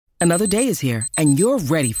Another day is here, and you're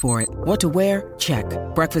ready for it. What to wear? Check.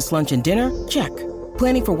 Breakfast, lunch, and dinner? Check.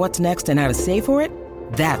 Planning for what's next and how to save for it?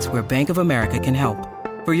 That's where Bank of America can help.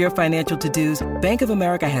 For your financial to-dos, Bank of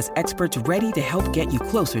America has experts ready to help get you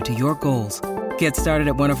closer to your goals. Get started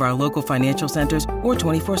at one of our local financial centers or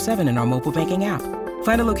 24/7 in our mobile banking app.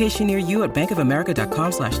 Find a location near you at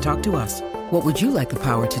bankofamerica.com/talktous. What would you like the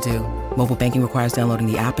power to do? Mobile banking requires downloading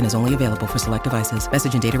the app and is only available for select devices.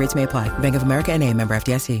 Message and data rates may apply. Bank of America N.A., member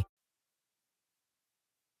FDIC.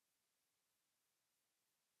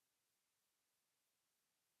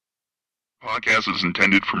 Podcast is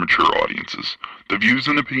intended for mature audiences. The views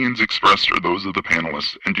and opinions expressed are those of the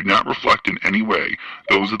panelists and do not reflect in any way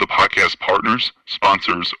those of the podcast partners,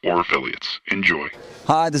 sponsors, or affiliates. Enjoy.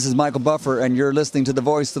 Hi, this is Michael Buffer, and you're listening to The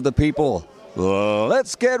Voice of the People.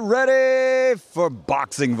 Let's get ready for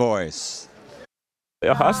Boxing Voice.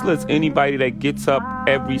 A hustler is anybody that gets up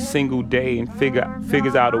every single day and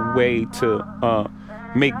figures out a way to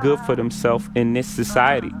make good for themselves in this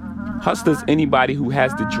society. Hustler is anybody who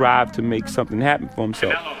has the drive to make something happen for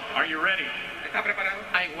himself. Canelo, are you ready? ¿Está preparado?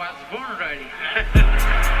 I was born ready.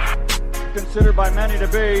 Considered by many to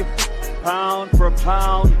be, pound for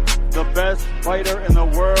pound, the best fighter in the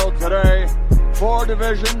world today.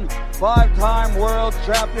 4-division, 5-time world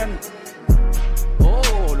champion.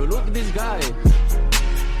 Oh, look at this guy.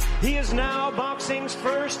 He is now boxing's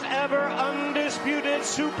first ever undisputed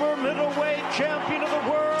super middleweight champion of the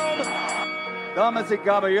world. Damas y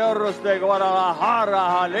caballeros de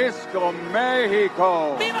Guadalajara, Jalisco,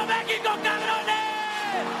 Mexico. ¡Viva México, cabrones!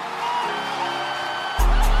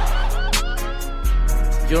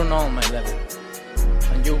 You know my level,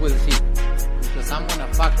 and you will see, because I'm gonna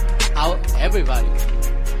fuck out everybody.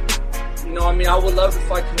 You know, I mean, I would love to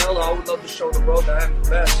fight Canelo. I would love to show the world that I'm the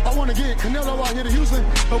best. I want to get Canelo out here to Houston.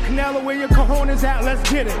 Oh, Canelo, where your cojones at? Let's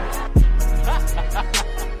get it.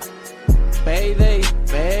 Payday,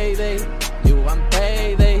 payday. You want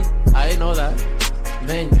payday. I know that.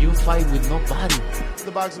 Man, you fight with nobody.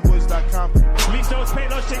 TheBoxingVoice.com. Listos,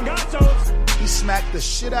 pelos, chingazos. He smacked the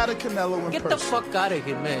shit out of Canelo in Get person. the fuck out of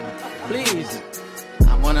here, man. Please.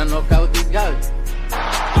 I want to knock out this guy.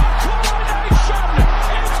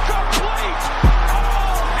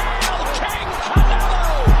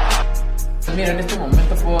 Mira, en este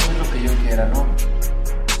momento puedo hacer lo que yo quiera, ¿no?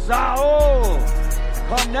 Saul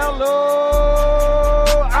Canelo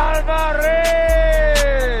Alvarez.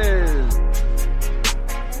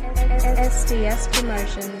 SDS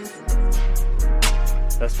Promotions.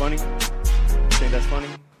 That's funny? You think that's funny?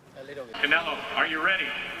 A little bit. Canelo, are you ready?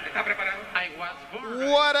 ¿Está preparado? I was born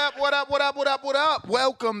ready. What up, what up, what up, what up, what up?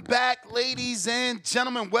 Welcome back, ladies and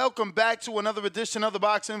gentlemen. Welcome back to another edition of the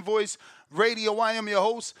Boxing Voice Radio. I am your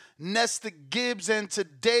host, Nesta Gibbs, and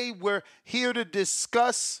today we're here to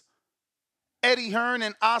discuss Eddie Hearn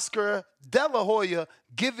and Oscar De La Hoya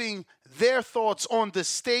giving their thoughts on the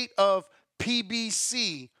state of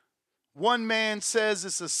PBC. One man says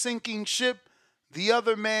it's a sinking ship. The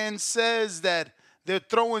other man says that they're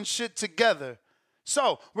throwing shit together.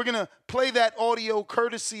 So we're going to play that audio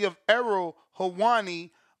courtesy of Errol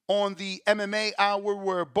Hawani on the MMA Hour,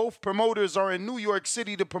 where both promoters are in New York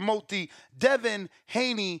City to promote the Devin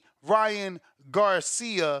Haney-Ryan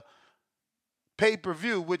Garcia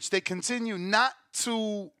pay-per-view, which they continue not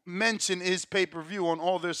to mention is pay-per-view on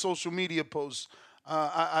all their social media posts.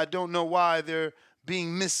 I don't know why they're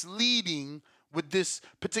being misleading with this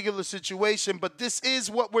particular situation, but this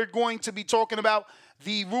is what we're going to be talking about.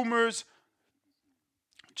 The rumors...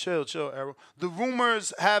 Chill, Errol. The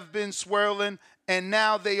rumors have been swirling, and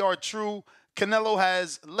now they are true. Canelo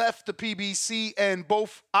has left the PBC, and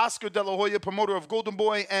both Oscar De La Hoya, promoter of Golden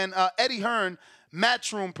Boy, and Eddie Hearn,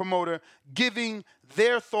 Matchroom promoter, giving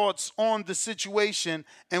their thoughts on the situation.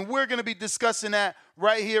 And we're going to be discussing that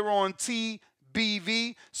right here on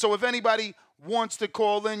TBV. So if anybody wants to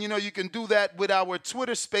call in, you can do that with our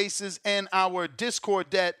Twitter Spaces, and our Discord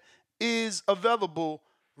that is available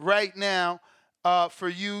right now. For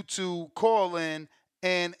you to call in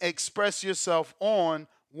and express yourself on,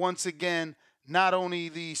 once again, not only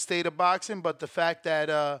the state of boxing, but the fact that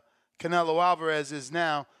Canelo Alvarez is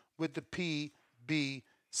now with the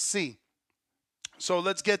PBC. So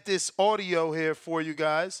let's get this audio here for you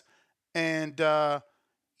guys and,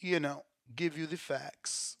 give you the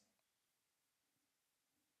facts.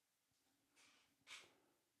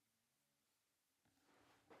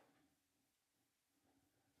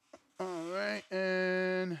 All right,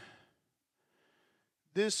 and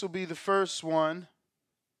this will be the first one.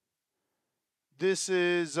 This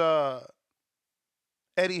is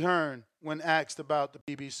Eddie Hearn when asked about the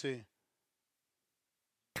PBC.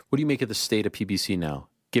 What do you make of the state of PBC now,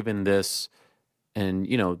 given this And,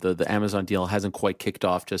 you know, the Amazon deal hasn't quite kicked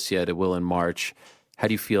off just yet. It will in March. How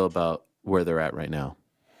do you feel about where they're at right now?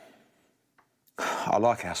 I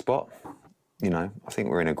like our spot. You know, I think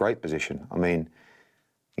we're in a great position. I mean,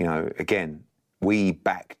 you know, again, we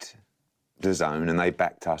backed DAZN and they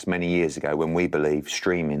backed us many years ago when we believed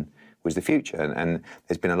streaming was the future. And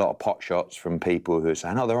there's been a lot of pot shots from people who are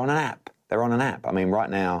saying, oh, they're on an app. They're on an app. I mean, right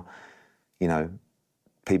now, you know,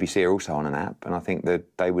 PBC are also on an app, and I think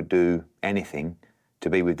that they would do anything to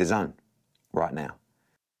be with DAZN right now.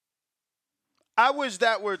 I wish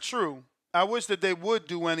that were true. I wish that they would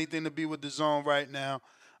do anything to be with DAZN right now.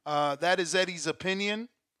 That is Eddie's opinion,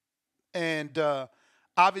 and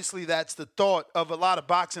obviously that's the thought of a lot of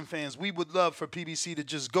boxing fans. We would love for PBC to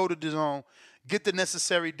just go to DAZN, get the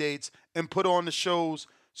necessary dates, and put on the shows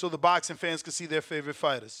so the boxing fans can see their favorite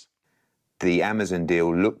fighters. The Amazon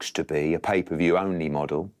deal looks to be a pay-per-view only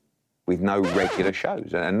model with no regular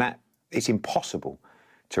shows. And that it's impossible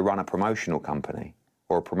to run a promotional company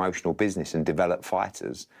or a promotional business and develop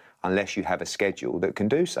fighters unless you have a schedule that can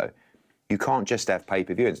do so. You can't just have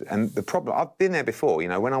pay-per-views. And the problem, I've been there before, you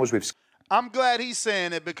know, when I was with... I'm glad he's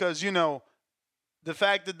saying it because, you know, the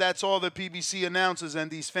fact that that's all the PBC announces and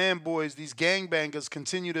these fanboys, these gangbangers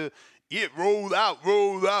continue to roll out.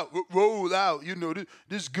 You know,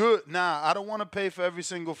 this good. Nah, I don't want to pay for every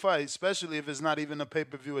single fight, especially if it's not even a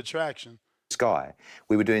pay-per-view attraction. Sky,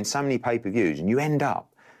 we were doing so many pay-per-views and you end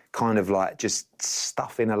up kind of like just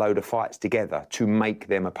stuffing a load of fights together to make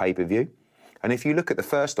them a pay-per-view. And if you look at the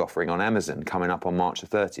first offering on Amazon coming up on March the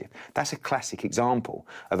 30th, that's a classic example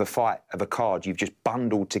of a fight, of a card you've just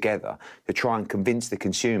bundled together to try and convince the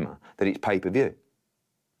consumer that it's pay-per-view.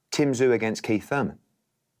 Tim Tszyu against Keith Thurman.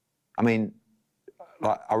 I mean,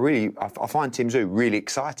 like, I find Tim Tszyu really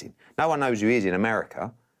exciting. No one knows who he is in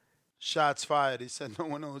America. Shots fired. He said no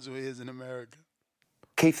one knows who he is in America.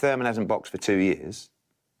 Keith Thurman hasn't boxed for 2 years.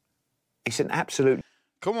 It's an absolute...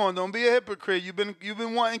 Come on, don't be a hypocrite. You've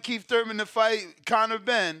been wanting Keith Thurman to fight Conor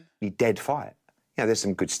Benn. Dead fight. You know, there's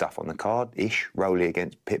some good stuff on the card. Rolly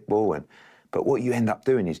against Pitbull. But what you end up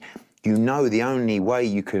doing is, you know the only way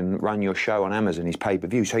you can run your show on Amazon is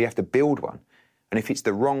pay-per-view, so you have to build one. And if it's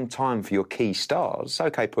the wrong time for your key stars, it's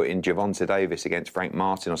okay putting Gervonta Davis against Frank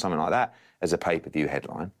Martin or something like that as a pay-per-view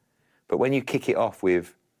headline. But when you kick it off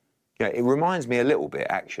with, you know, it reminds me a little bit,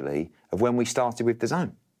 actually, of when we started with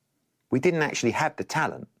DAZN. We didn't actually have the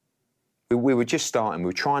talent. We were just starting. We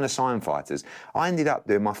were trying to sign fighters. I ended up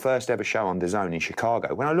doing my first ever show on DAZN in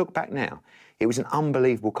Chicago. When I look back now, it was an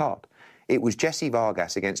unbelievable card. It was Jesse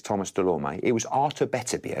Vargas against Thomas Delorme. It was Artur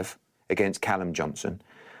Beterbiev against Callum Johnson.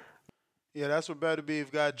 Yeah, that's what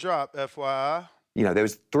Beterbiev got dropped, FYI. You know, there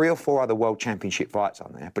was 3 or 4 other World Championship fights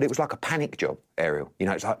on there, but it was like a panic job, Ariel. You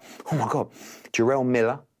know, it's like, oh, my God, Jarrell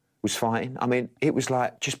Miller was fighting. I mean, it was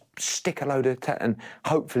like, just stick a load of... and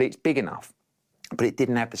hopefully it's big enough. But it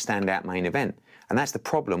didn't have the standout main event. And that's the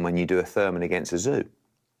problem when you do a Thurman against a Tszyu.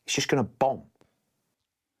 It's just going to bomb.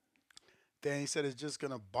 Then he said it's just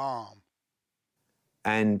going to bomb.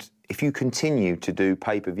 And if you continue to do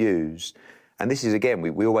pay-per-views... And this is, again,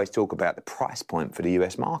 we always talk about the price point for the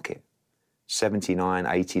US market. $79,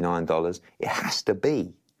 $89. It has to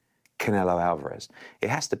be Canelo Alvarez.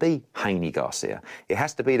 It has to be Haney Garcia. It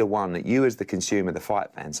has to be the one that you as the consumer, the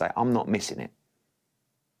fight fan, say, I'm not missing it.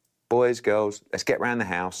 Boys, girls, let's get round the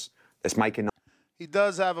house. Let's make a He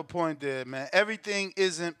does have a point there, man. Everything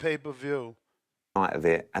isn't pay-per-view. Night of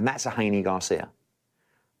it, and that's a Haney Garcia.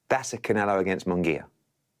 That's a Canelo against Munguia.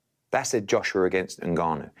 That's a Joshua against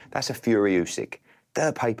Ngannou. That's a Fury Usyk.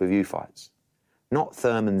 They're pay-per-view fights. Not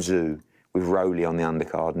Thurman Tszyu with Rolly on the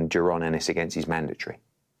undercard and Jaron Ennis against his mandatory.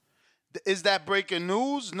 Is that breaking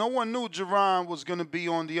news? No one knew Jaron was going to be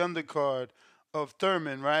on the undercard of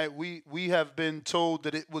Thurman, right? We have been told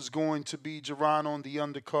that it was going to be Jaron on the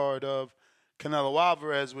undercard of Canelo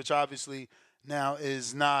Alvarez, which obviously now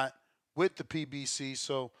is not with the PBC.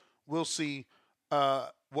 So we'll see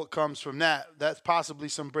what comes from that. That's possibly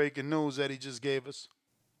some breaking news that he just gave us.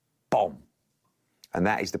 Bomb. And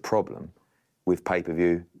that is the problem with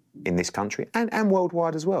pay-per-view in this country and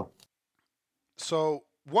worldwide as well. So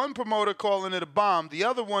one promoter calling it a bomb. The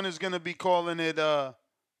other one is going to be calling it a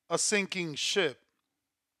sinking ship.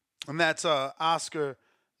 And that's Oscar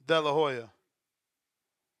De La Hoya.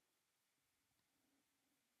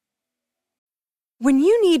 When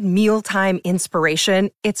you need mealtime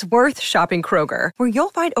inspiration, it's worth shopping Kroger, where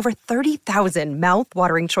you'll find over 30,000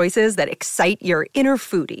 mouth-watering choices that excite your inner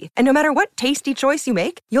foodie. And no matter what tasty choice you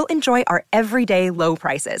make, you'll enjoy our everyday low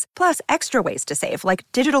prices, plus extra ways to save, like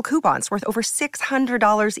digital coupons worth over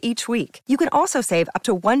 $600 each week. You can also save up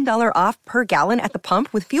to $1 off per gallon at the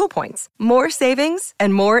pump with fuel points. More savings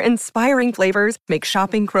and more inspiring flavors make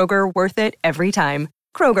shopping Kroger worth it every time.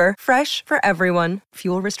 Kroger, fresh for everyone.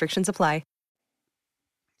 Fuel restrictions apply.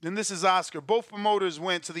 Then this is Oscar. Both promoters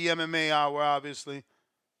went to the MMA hour, obviously.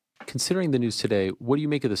 Considering the news today, what do you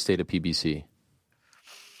make of the state of PBC?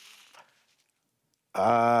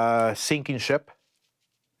 Sinking ship.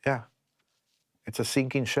 Yeah. It's a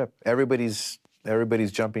sinking ship. Everybody's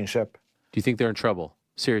jumping ship. Do you think they're in trouble?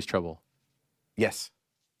 Serious trouble? Yes.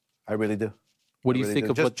 I really do. What do you think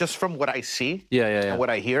of just from what I see? Yeah. And what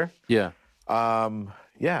I hear? Yeah.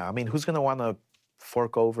 Yeah, I mean, who's going to want to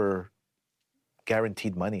fork over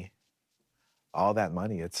guaranteed money? All that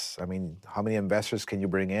money. I mean, how many investors can you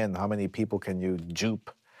bring in? How many people can you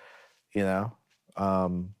dupe? You know?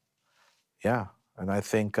 Yeah. And I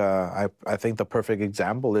think I think the perfect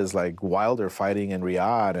example is like Wilder fighting in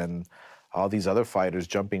Riyadh and all these other fighters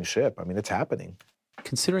jumping ship. I mean, it's happening.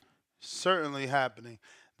 Certainly happening.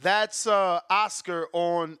 That's Oscar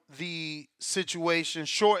on the situation.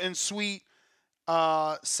 Short and sweet,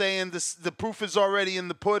 saying the proof is already in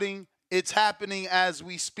the pudding. It's happening as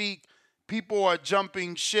we speak. People are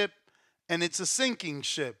jumping ship, and it's a sinking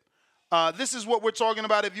ship. This is what we're talking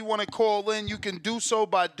about. If you want to call in, you can do so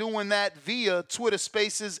by doing that via Twitter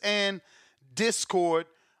Spaces and Discord.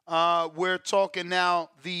 We're talking now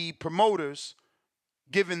the promoters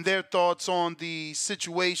giving their thoughts on the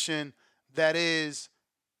situation that is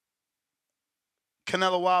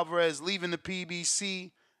Canelo Alvarez leaving the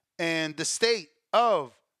PBC and the state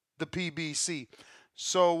of the PBC.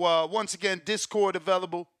 So once again, Discord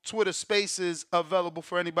available, Twitter Spaces available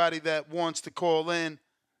for anybody that wants to call in.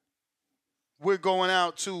 We're going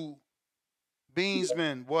out to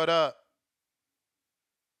Beansman. What up?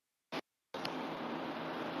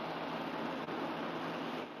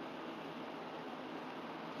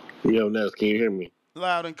 Yo, Ness, can you hear me?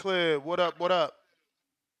 Loud and clear. What up? What up?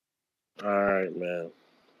 All right, man.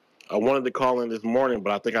 I wanted to call in this morning,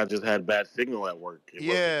 but I think I just had bad signal at work.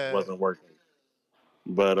 It wasn't working.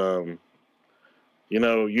 But you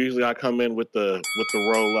know, usually I come in with the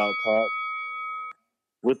rollout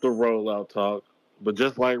talk. But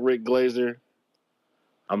just like Rick Glazer,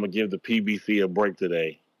 I'm gonna give the PBC a break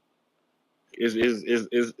today.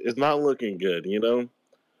 It's not looking good, you know,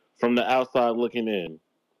 from the outside looking in.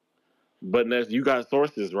 But Ness, you got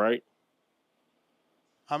sources, right?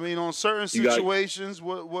 I mean, on certain situations,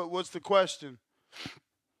 what's the question?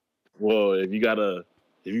 Well, if you got a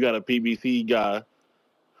PBC guy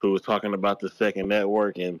who was talking about the second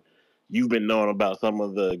network, and you've been knowing about some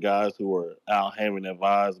of the guys who are out having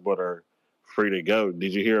advised but are free to go.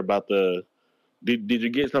 Did you hear about Did you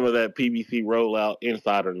get some of that PBC rollout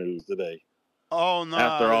insider news today? Oh no!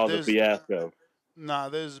 After all the fiasco. Nah,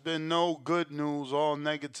 there's been no good news. All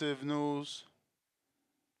negative news.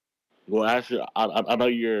 Well, actually, I know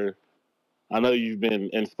you've been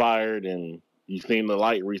inspired and you've seen the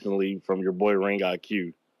light recently from your boy Ring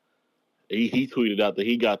IQ. He tweeted out that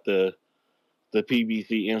he got the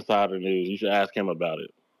PBC insider news. You should ask him about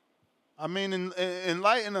it. I mean,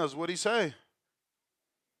 enlighten us. What'd he say?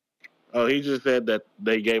 Oh, he just said that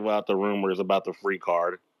they gave out the rumors about the free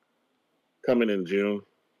card coming in June.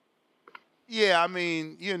 Yeah, I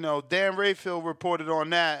mean, you know, Dan Rayfield reported on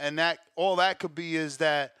that, and that all that could be is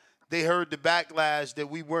that they heard the backlash that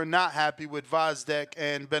we were not happy with Vozdek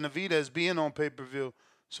and Benavidez being on pay-per-view,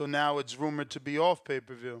 so now it's rumored to be off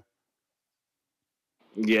pay-per-view.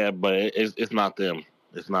 Yeah, but it's not them.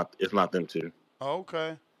 It's not them too. Oh,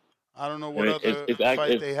 okay. I don't know what other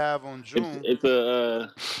fight they have on June.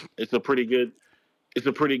 It's a pretty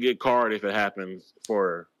good card if it happens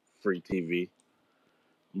for free TV.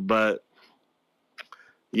 But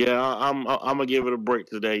yeah, I'm gonna give it a break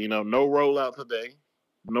today. You know, no rollout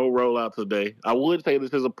today. I would say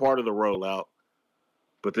this is a part of the rollout,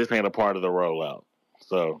 but this ain't a part of the rollout.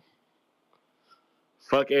 So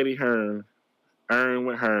fuck Eddie Hearn. Earn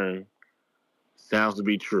with Hearn. Sounds to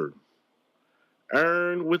be true.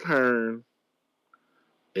 Earn with Hearn.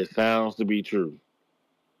 It sounds to be true.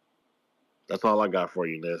 That's all I got for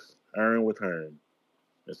you, Ness. Earn with Hearn.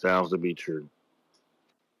 It sounds to be true.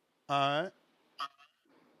 All right.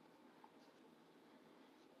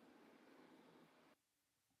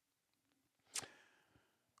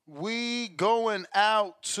 We going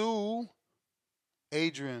out to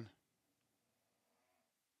Adrian.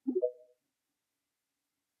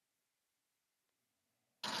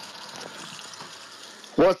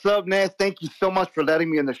 What's up, Nance? Thank you so much for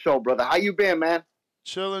letting me in the show, brother. How you been, man?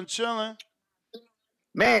 Chilling.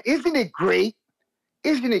 Man, isn't it great?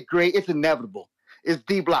 Isn't it great? It's inevitable. It's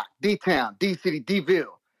D Block, D Town, D City,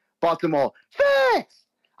 D-Ville, Baltimore. Facts!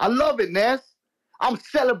 I love it, Ness. I'm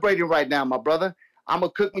celebrating right now, my brother. I'm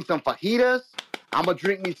going to cook me some fajitas. I'm going to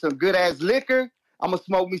drink me some good-ass liquor. I'm going to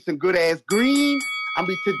smoke me some good-ass green. I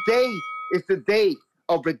mean, today is the day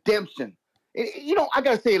of redemption. You know, I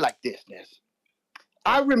got to say it like this, Ness.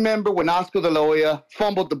 I remember when Oscar De La Hoya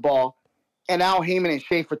fumbled the ball and Al Heyman and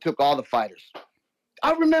Schaefer took all the fighters.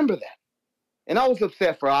 I remember that. And I was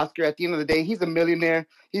upset for Oscar. At the end of the day, he's a millionaire.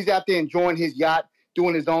 He's out there enjoying his yacht,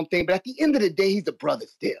 doing his own thing. But at the end of the day, he's a brother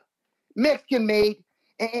still. Mexican made,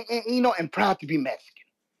 and proud to be Mexican.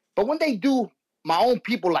 But when they do my own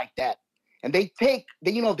people like that, and they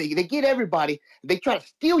get everybody, they try to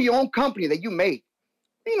steal your own company that you made.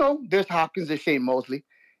 There's Hopkins and Shane Mosley.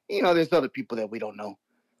 There's other people that we don't know.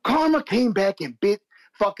 Karma came back and bit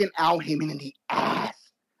fucking Al Heyman in the ass.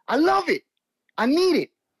 I love it. I need it.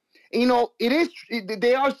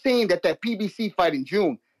 They are saying that PBC fight in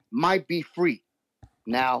June might be free.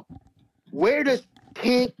 Now, where does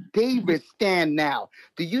Tank Davis stand now?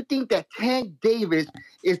 Do you think that Tank Davis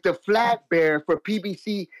is the flag bearer for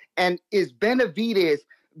PBC, and is Benavidez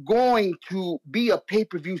going to be a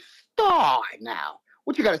pay-per-view star now?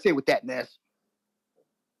 What you got to say with that, Ness?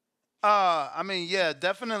 Yeah,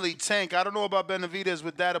 definitely Tank. I don't know about Benavidez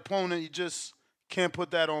with that opponent. You just can't put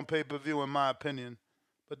that on pay-per-view, in my opinion.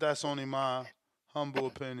 But that's only my humble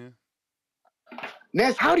opinion.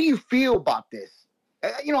 Ness, how do you feel about this?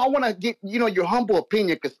 I want to get your humble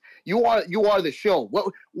opinion, because you are the show.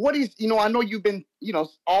 What is I know you've been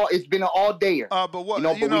it's been an all dayer. But what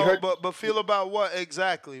but feel about what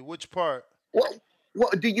exactly? Which part?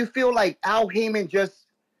 What do you feel like Al Heyman just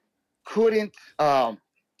couldn't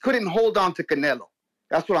hold on to Canelo?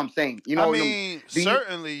 That's what I'm saying.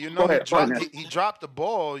 Certainly. He dropped the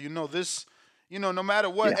ball. No matter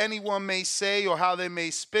what anyone may say or how they may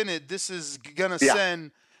spin it, this is gonna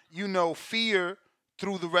send fear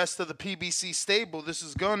through the rest of the PBC stable. This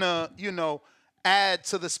is gonna add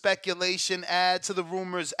to the speculation, add to the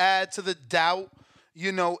rumors, add to the doubt.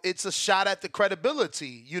 It's a shot at the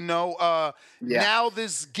credibility. Now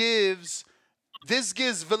this gives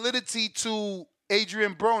validity to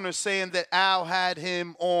Adrian Broner saying that Al had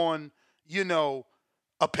him on,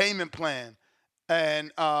 a payment plan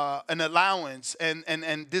and an allowance, and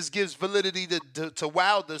this gives validity to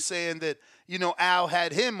Wilder saying that, Al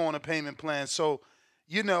had him on a payment plan. So,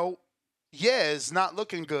 it's not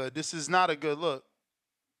looking good. This is not a good look.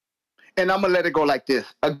 And I'm gonna let it go like this.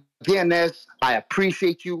 Again, Ness, I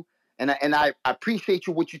appreciate you, and I appreciate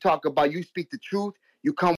you what you talk about. You speak the truth.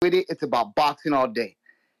 You come with it. It's about boxing all day.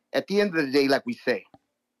 At the end of the day, like we say,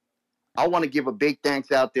 I want to give a big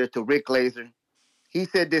thanks out there to Rick Glazer. He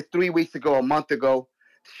said this 3 weeks ago, a month ago.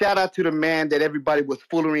 Shout out to the man that everybody was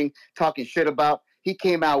fooling, talking shit about. He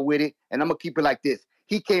came out with it, and I'm gonna keep it like this.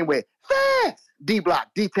 He came with facts. D Block,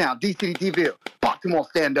 D Town, D City, D-Ville, Baltimore,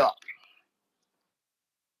 stand up.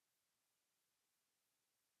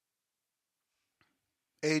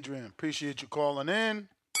 Adrian, appreciate you calling in.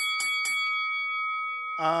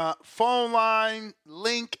 Phone line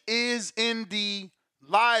link is in the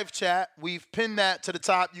live chat. We've pinned that to the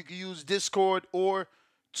top. You can use Discord or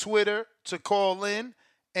Twitter to call in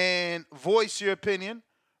and voice your opinion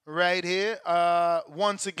right here.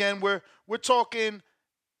 Once again, we're talking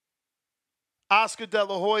Oscar De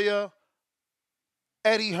La Hoya,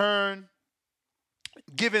 Eddie Hearn,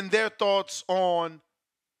 giving their thoughts on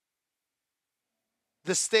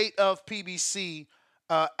the state of PBC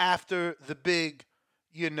after the big,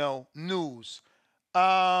 news.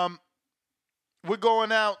 We're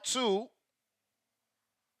going out to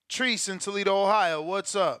Treese in Toledo, Ohio.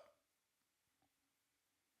 What's up?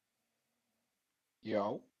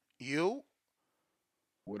 Yo. You?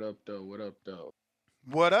 What up, though? What up, though?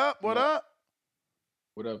 What up? What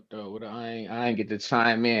up, though? I ain't get to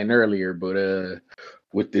chime in earlier, but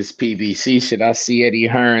with this PBC shit, I see Eddie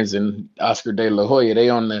Hearns and Oscar De La Hoya.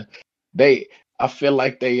 I feel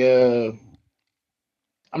like they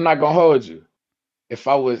I'm not gonna hold you. If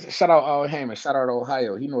I was shout out Al Heyman, shout out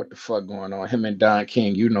Ohio, he know what the fuck going on. Him and Don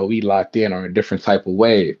King, we locked in on a different type of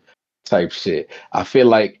wave type shit. I feel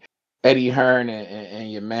like Eddie Hearn and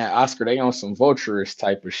your man Oscar, they on some vulturous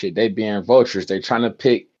type of shit. They being vultures. They trying to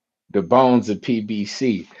pick the bones of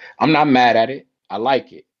PBC. I'm not mad at it. I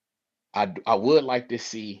like it. I would like to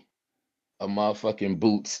see a motherfucking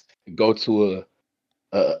Boots go to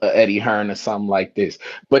a Eddie Hearn or something like this.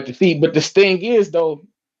 But the thing is though,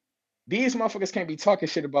 these motherfuckers can't be talking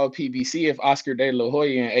shit about PBC if Oscar De La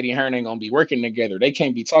Hoya and Eddie Hearn ain't gonna be working together. They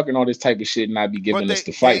can't be talking all this type of shit and not be But giving us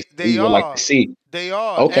the fights we would like to see. They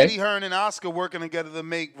are. Okay. Eddie Hearn and Oscar working together to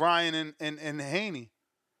make Ryan and Haney.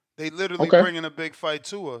 They literally Okay. bringing a big fight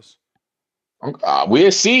to us.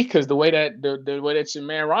 We'll see, because the way that your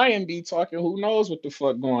man Ryan be talking, who knows what the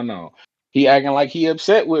fuck going on? He acting like he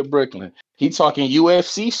upset with Brooklyn. He talking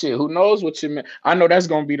UFC shit. Who knows what your man? I know that's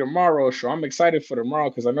gonna be tomorrow's show. I'm excited for tomorrow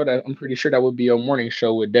because I know that I'm pretty sure that would be a morning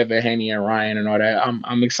show with Devin Haney and Ryan and all that.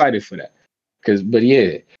 I'm excited for that. But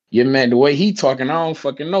yeah, your man, the way he talking, I don't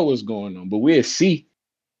fucking know what's going on. But we'll see.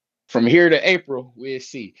 From here to April, we'll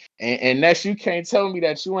see. And that's, you can't tell me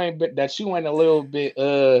that you ain't a little bit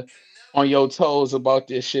on your toes about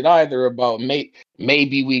this shit either. About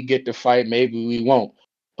maybe we get the fight, maybe we won't.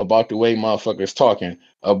 About the way motherfuckers talking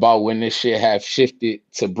about when this shit have shifted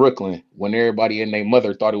to Brooklyn when everybody and their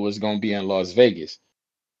mother thought it was gonna be in Las Vegas.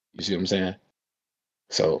 You see what I'm saying?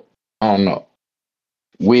 So I don't know.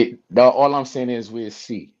 All I'm saying is we'll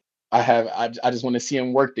see. I just want to see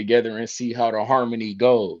them work together and see how the harmony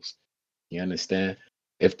goes. You understand?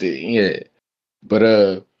 But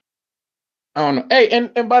I don't know. Hey,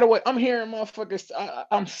 and by the way, I'm hearing motherfuckers.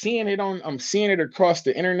 I'm seeing it across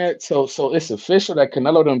the internet. So it's official that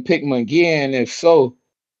Canelo done picked McGee, and if so,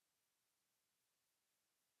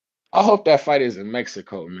 I hope that fight is in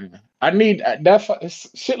Mexico, man. I need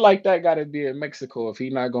shit like that. Got to be in Mexico if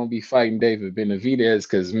he's not gonna be fighting David Benavidez.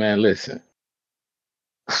 Because man, listen,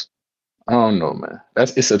 I don't know, man.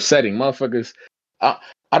 It's upsetting, motherfuckers. I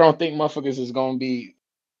don't think motherfuckers is gonna be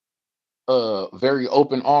very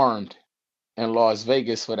open armed in Las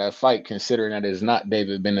Vegas for that fight, considering that it's not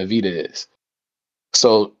David Benavidez.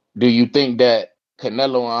 So, do you think that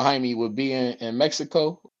Canelo and Jaime would be in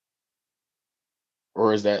Mexico,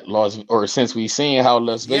 or is that or since we seen how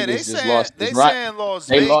Las Vegas just lost? They saying Las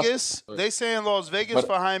Vegas. They saying Las Vegas but,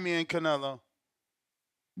 for Jaime and Canelo.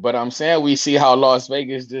 But I'm saying we see how Las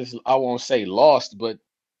Vegas just, I won't say lost, but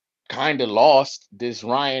kind of lost this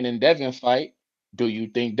Ryan and Devin fight. Do you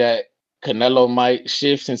think that Canelo might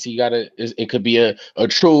shift since he got it could be a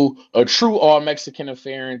true all Mexican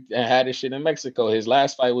affair and had this shit in Mexico? His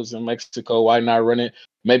last fight was in Mexico. Why not run it?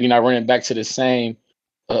 Maybe not running back to the same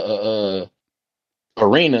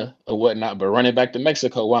arena or whatnot, but running back to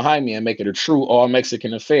Mexico behind me and make it a true all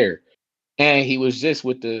Mexican affair. And he was just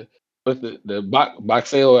with the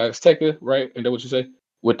Boxeo Azteca, right? And that what you say?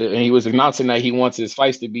 And he was announcing that he wants his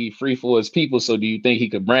fights to be free for his people. So do you think he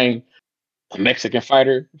could bring a Mexican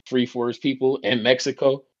fighter free for his people in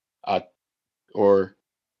Mexico? Or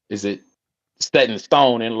is it set in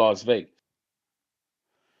stone in Las Vegas?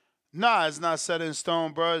 Nah, it's not set in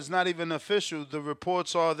stone, bro. It's not even official. The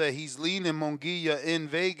reports are that he's leaning Munguia in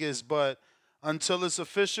Vegas, but until it's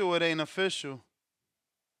official, it ain't official.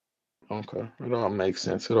 Okay, it all makes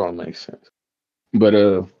sense. But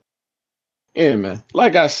yeah, man.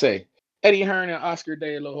 Like I say, Eddie Hearn and Oscar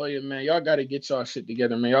De La Hoya, man, y'all got to get y'all shit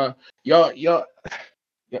together, man. Y'all,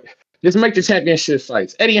 just make the championship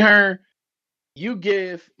fights. Eddie Hearn, you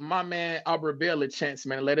give my man Albert Bell a chance,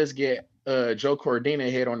 man. Let us get Joe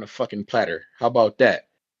Cordina head on the fucking platter. How about that?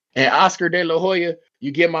 And Oscar De La Hoya,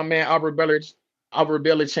 you give my man Albert Bell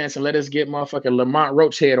a chance, and let us get motherfucking Lamont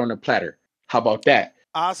Roach head on the platter. How about that?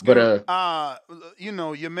 Oscar,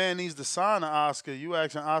 your man needs to sign an Oscar. You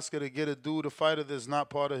asking Oscar to get a dude, a fighter that's not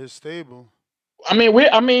part of his stable. I mean,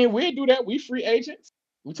 we do that. We free agents.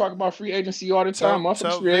 We talk about free agency all the time.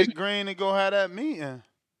 Tell Vic Green to go have that meeting.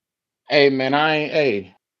 Hey man,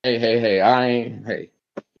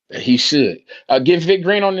 he should give Vic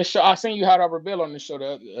Green on this show. I seen you had Albert Bill on the show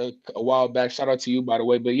a while back. Shout out to you, by the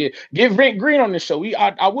way. But yeah, give Vic Green on the show.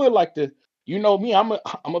 I would like to. You know me, I'm a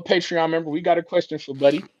Patreon member. We got a question for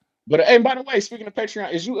Buddy. But and by the way, speaking of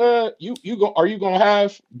Patreon, is are you gonna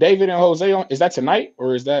have David and Jose on? Is that tonight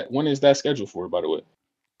or when is that scheduled for? By the way,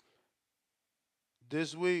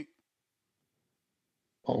 this week.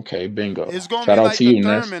 Okay, bingo. It's gonna Shout be out like to the you,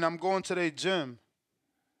 Thurman. I'm going to their gym.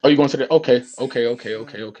 Oh, you going to the?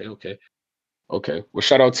 Okay. Well,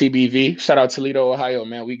 shout out TBV. Shout out Toledo, Ohio,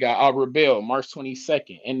 man. We got Albert Bill, March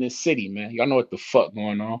 22nd in the city, man. Y'all know what the fuck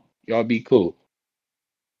going on. Y'all be cool.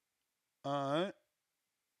 All right.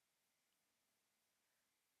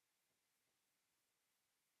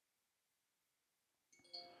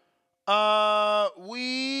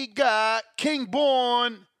 We got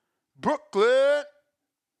Kingborn, Brooklyn.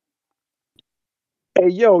 Hey,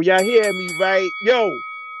 yo, y'all hear me, right? Yo,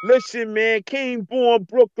 listen, man. Kingborn,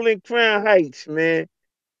 Brooklyn, Crown Heights, man.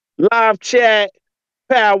 Live chat,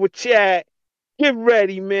 power chat. Get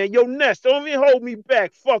ready, man. Yo, Ness, don't even hold me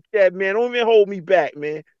back. Fuck that, man. Don't even hold me back,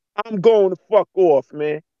 man. I'm going to fuck off,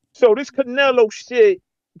 man. So this Canelo shit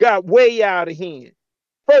got way out of hand.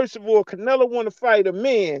 First of all, Canelo want to fight a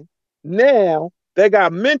man. Now they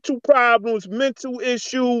got mental problems, mental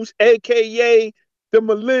issues, aka the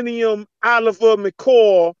Millennium Oliver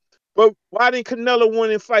McCall. But why didn't Canelo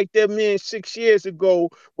want to fight that man 6 years ago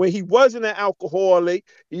when he wasn't an alcoholic?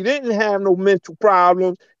 He didn't have no mental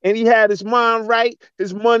problems, and he had his mind right,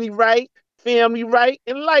 his money right, family right,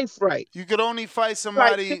 and life right. You could only fight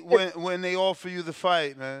somebody when they offer you the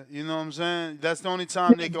fight, man. You know what I'm saying? That's the only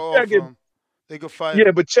time they can offer them. They could fight Yeah,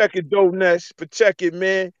 him. but check it though, Ness. But check it,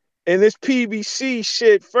 man. And this PBC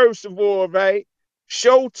shit, first of all, right?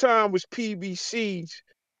 Showtime was PBC's.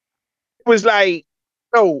 It was like,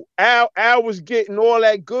 Al was getting all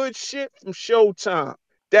that good shit from Showtime.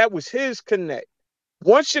 That was his connect.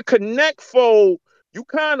 Once your connect fold, you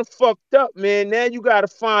kind of fucked up, man. Now you gotta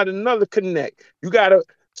find another connect.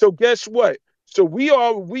 So guess what? So we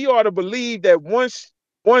are to believe that once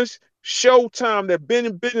Showtime that been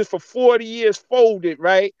in business for 40 years folded,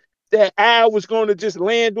 right? That Al was gonna just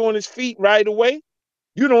land on his feet right away.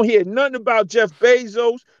 You don't hear nothing about Jeff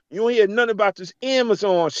Bezos. You don't hear nothing about this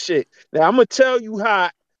Amazon shit. Now I'm gonna tell you how.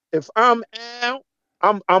 If I'm Al,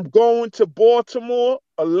 I'm going to Baltimore,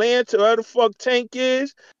 Atlanta, where the fuck Tank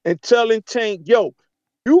is, and telling Tank, yo,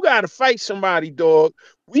 you gotta fight somebody, dog.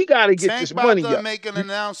 We gotta get Tank this about money to up. make an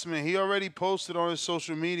announcement. He already posted on his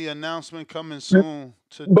social media announcement coming soon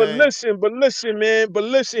But today. listen, man. But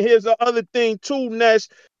listen, here's the other thing too, Ness.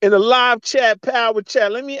 In the live chat, power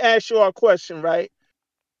chat. Let me ask you a question, right?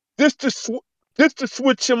 Just to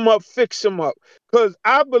switch him up, fix him up. Because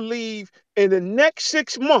I believe in the next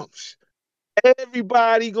 6 months,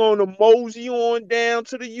 everybody gonna mosey on down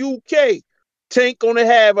to the UK. Tank gonna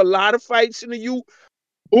have a lot of fights in the UK.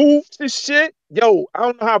 Boots and shit. Yo, I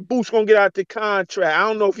don't know how Boots gonna get out the contract. I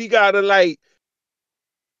don't know if he gotta like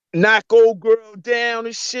knock old girl down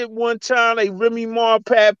and shit one time, like Remy Ma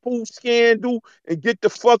Papoose scandal, and get the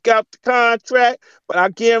fuck out the contract. But I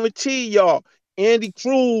guarantee y'all, Andy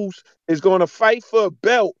Cruz is gonna fight for a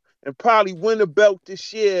belt and probably win a belt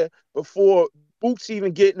this year before Boots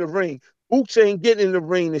even get in the ring. Boots ain't getting in the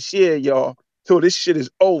ring this year, y'all. So this shit is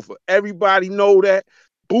over. Everybody know that.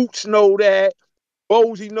 Boots know that.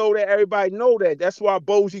 Bozy know that. Everybody know that. That's why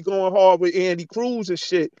Bozy going hard with Andy Cruz and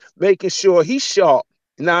shit, making sure he's sharp.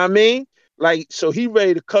 You know what I mean? Like, so he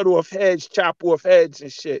ready to cut off heads, chop off heads and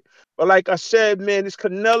shit. But like I said, man, this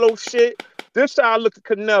Canelo shit, this how I look at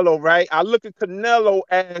Canelo, right? I look at Canelo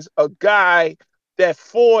as a guy that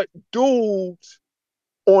fought dudes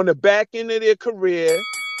on the back end of their career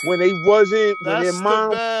when their That's the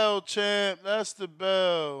mom. bell, champ. That's the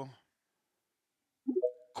bell.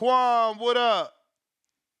 Quan, what up?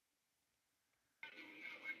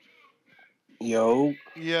 Yo.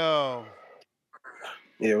 Yo.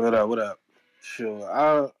 Yeah, what up?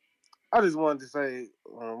 Sure. I just wanted to say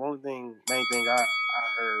main thing I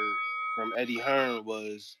heard from Eddie Hearn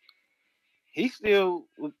was he still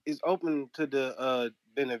is open to the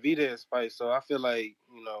Benavidez fight, so I feel like,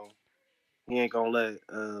 he ain't gonna let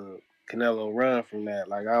Canelo run from that.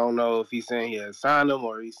 Like, I don't know if he's saying he has signed him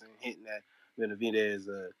or he's saying hitting that Benavidez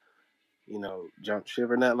jump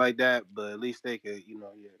ship or nothing like that, but at least they could,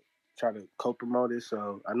 try to co-promote it.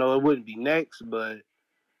 So I know it wouldn't be next, but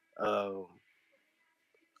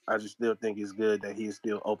I just still think it's good that he's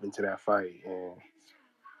still open to that fight.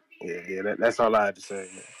 And that's all I had to say.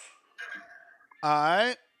 Man. All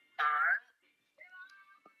right.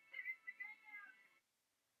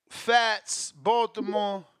 Fats,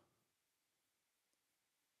 Baltimore.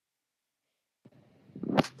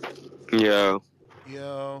 Yo.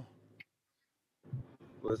 Yo.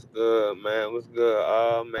 What's good, man? What's good?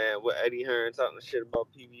 Oh, man. What Eddie Hearn talking shit about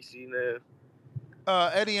PBC now?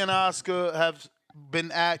 Eddie and Oscar have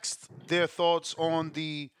been asked their thoughts on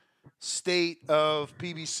the state of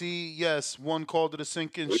PBC. Yes, one called it a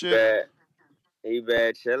sinking ship. He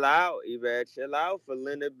better chill out. He better chill out for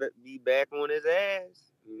Leonard be back on his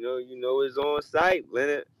ass. You know it's on site.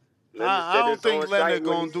 Leonard I said don't it's on think site Leonard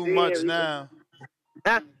when he gonna do see much him. now.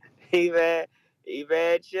 He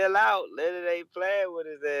better chill out. Leonard ain't playing with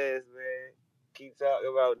his ass, man. Keep talking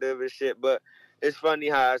about different shit. But it's funny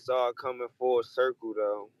how I saw it coming full circle,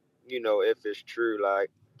 though. If it's true, like,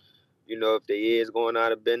 if they is going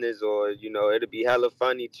out of business, or, it'll be hella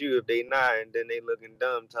funny too if they not, and then they looking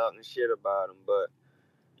dumb talking shit about them. But,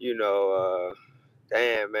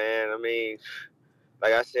 damn, man. I mean,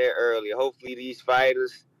 like I said earlier, hopefully these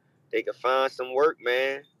fighters, they can find some work,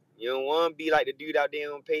 man. You don't want to be like the dude out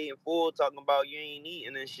there on paid in full talking about you ain't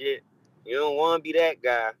eating and shit. You don't want to be that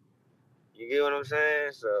guy. You get what I'm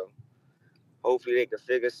saying? So hopefully they can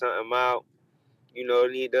figure something out.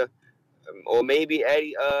 Need to Or maybe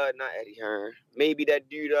not Eddie Hearn. Maybe that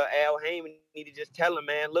dude Al Heyman need to just tell him,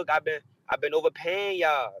 man, look, I've been overpaying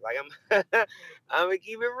y'all. Like I'm I'm gonna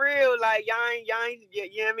keep it real. Like y'all ain't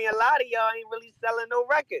you know what I mean? A lot of y'all ain't really selling no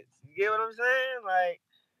records. You get what I'm saying? Like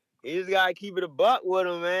you just gotta keep it a buck with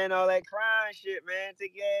him, man. All that crying shit, man.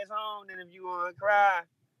 Take your ass home. Then if you wanna cry,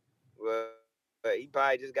 well, but he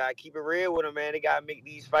probably just gotta keep it real with him, man. They gotta make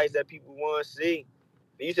these fights that people want to see.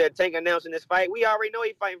 You said Tank announcing this fight. We already know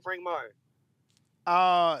he fighting Frank Martin.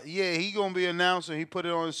 Yeah, he gonna be announcing. He put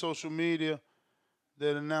it on his social media.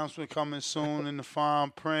 That announcement coming soon in the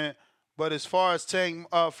fine print. But as far as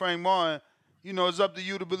Frank Martin, it's up to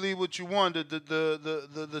you to believe what you want.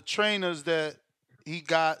 The trainers that he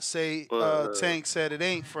got say Tank said it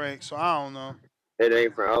ain't Frank, so I don't know. It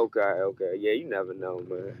ain't Frank. Okay. Yeah, you never know,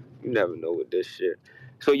 man. You never know with this shit.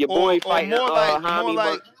 So your boy Or fighting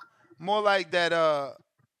more like that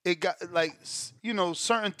it got like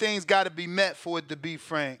certain things got to be met for it to be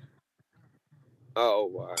Frank.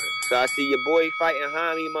 Oh, all right. So I see your boy fighting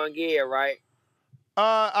Jaime Munguia, right?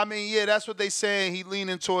 I mean, yeah, that's what they saying. He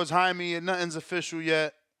leaning towards Jaime, and nothing's official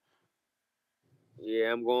yet.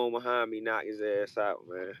 Yeah, I'm going with Jaime. Knock his ass out,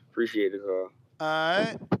 man. Appreciate it, Carl.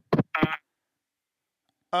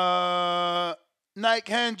 All right.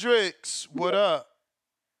 Nike Hendricks, what up?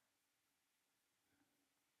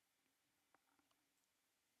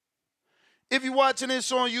 If you're watching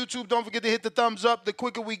this on YouTube, don't forget to hit the thumbs up. The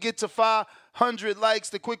quicker we get to 500 likes,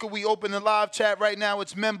 the quicker we open the live chat. Right now,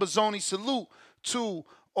 it's members only. Salute to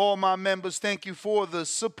all my members. Thank you for the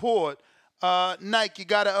support. Nike, you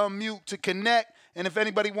got to unmute to connect. And if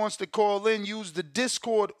anybody wants to call in, use the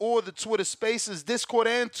Discord or the Twitter Spaces. Discord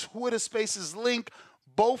and Twitter Spaces link,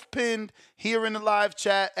 both pinned here in the live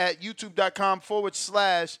chat at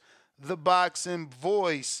youtube.com/The Boxing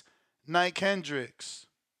Voice. Nike Hendricks.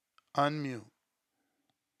 Unmute.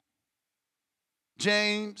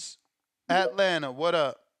 James, Atlanta, what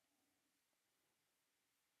up?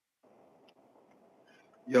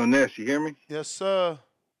 Yo, Ness, you hear me? Yes, sir.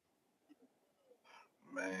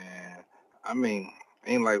 Man, I mean,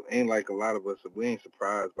 ain't like a lot of us, we ain't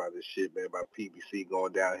surprised by this shit, man, by PBC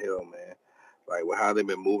going downhill, man. Like, with how they've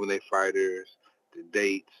been moving their fighters, the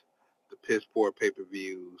dates, the piss poor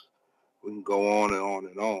pay-per-views. We can go on and on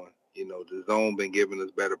and on. The Zone been giving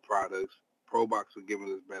us better products. Pro Box been giving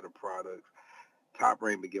us better products. Top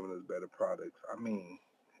Rank been giving us better products. I mean,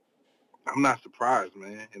 I'm not surprised,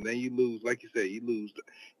 man. And then you lose, like you said, you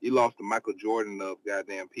lost to Michael Jordan of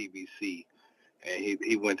goddamn PBC, and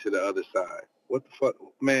he went to the other side. What the fuck,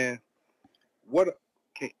 man?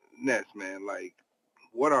 Ness, man? Like,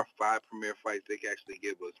 what are 5 premier fights they can actually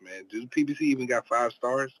give us, man? Does PBC even got 5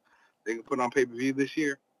 stars they can put on pay-per-view this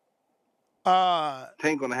year?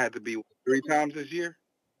 Tank gonna have to be 3 times this year.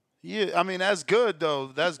 Yeah, I mean, that's good, though.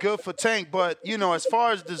 That's good for Tank. But, as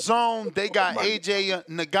far as the Zone, they got AJ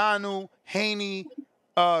Nagano, Haney,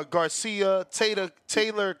 Garcia,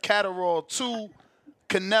 Taylor Catterall 2,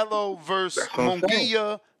 Canelo versus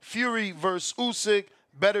Munguia, Fury versus Usyk,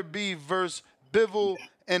 Better Be versus Bivol,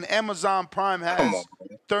 and Amazon Prime has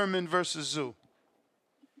Thurman versus Zoo.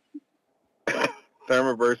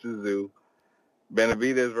 Thurman versus Zoo,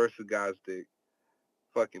 Benavidez versus Gosdick,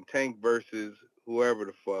 fucking Tank versus whoever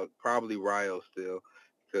the fuck, probably Ryo still,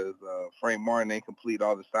 because Frank Martin ain't complete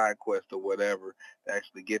all the side quests or whatever to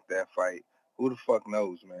actually get that fight. Who the fuck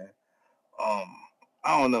knows, man?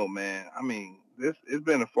 I don't know, man. I mean, it's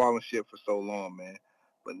been a falling shit for so long, man.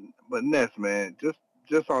 But Ness, man, just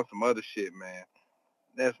on some other shit, man.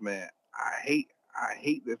 Ness, man, I hate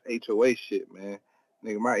this HOA shit, man.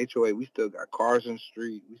 Nigga, my HOA, we still got cars in the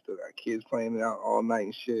street. We still got kids playing it out all night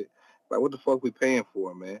and shit. Like, what the fuck we paying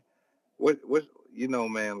for, man? What's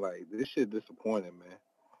man, like, this shit disappointing, man.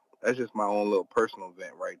 That's just my own little personal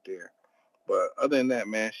event right there. But other than that,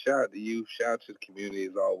 man, shout out to you. Shout out to the community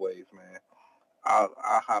as always, man. I'll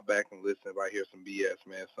hop back and listen if I hear some BS,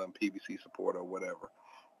 man, some PBC support or whatever.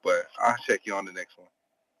 But I'll check you on the next one.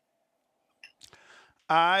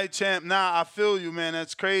 All right, champ. Nah, I feel you, man.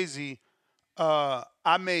 That's crazy.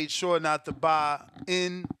 I made sure not to buy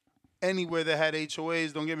in anywhere that had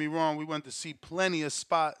HOAs. Don't get me wrong. We went to see plenty of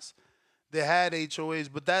spots that had HOAs,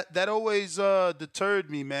 but that always deterred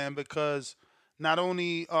me, man, because not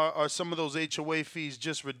only are some of those HOA fees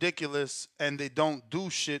just ridiculous and they don't do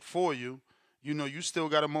shit for you, you still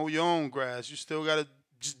got to mow your own grass. You still got to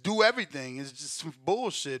just do everything. It's just some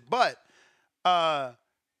bullshit. But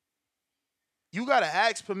you got to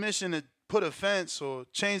ask permission to put a fence or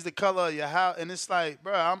change the color of your house. And it's like,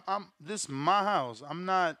 bro, this is my house. I'm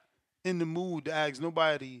not in the mood to ask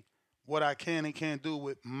nobody what I can and can't do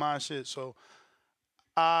with my shit. So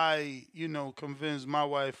I, convinced my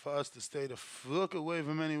wife for us to stay the fuck away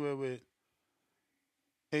from anywhere with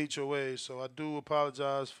HOA. So I do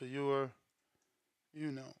apologize for your,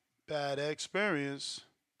 bad experience.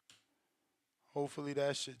 Hopefully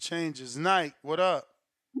that shit changes. Night, what up?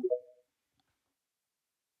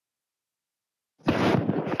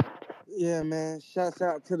 Yeah, man. Shouts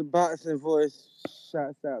out to the boxing voice.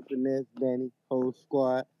 Shouts out to Ness, Danny, whole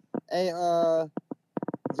squad. Hey,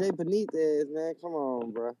 Jay Benitez, man, come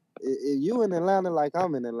on, bro. If you in Atlanta like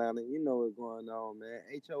I'm in Atlanta, you know what's going on, man.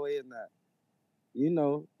 HOA is not.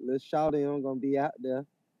 Little shawty on gonna be out there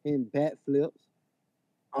hitting backflips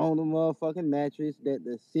on the motherfucking mattress that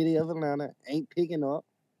the city of Atlanta ain't picking up.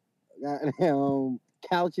 Goddamn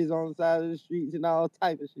couches on the side of the streets and all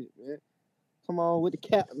type of shit, man. Come on with the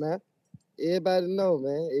cap, man. Everybody know,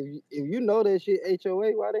 man. If you know that shit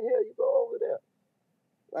HOA, why the hell you go over there?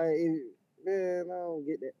 Man, I don't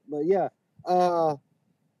get that. But yeah,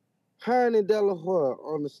 Hearn and De La Hoya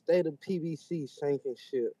on the state of PBC sinking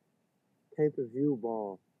ship. Pay-per-view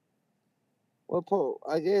bomb.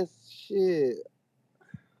 I guess shit.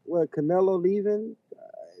 What, Canelo leaving?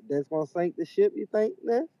 That's gonna sink the ship, you think,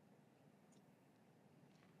 man?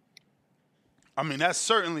 I mean, that's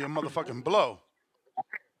certainly a motherfucking blow.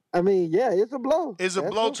 I mean, yeah, it's a blow. It's a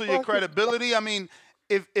That's blow a to your fucking credibility. I mean,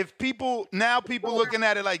 if people looking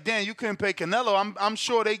at it like, damn, you couldn't pay Canelo. I'm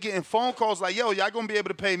sure they getting phone calls like, yo, y'all gonna be able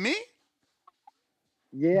to pay me?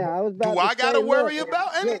 Yeah, I was Do about to I gotta say, worry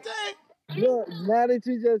about anything? Look, now that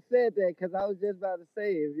you just said that, because I was just about to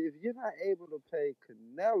say, if you're not able to pay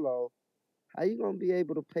Canelo, how you gonna be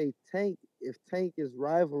able to pay Tank if Tank is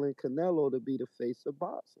rivaling Canelo to be the face of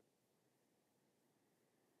boxing?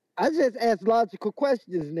 I just ask logical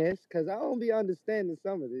questions, Ness, because I don't be understanding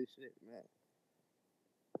some of this shit,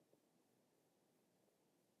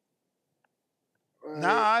 man.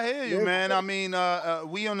 Nah, I hear you, man. I mean,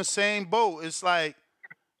 we on the same boat. It's like,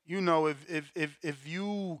 if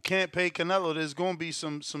you can't pay Canelo, there's gonna be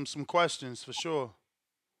some questions for sure.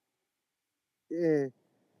 Yeah,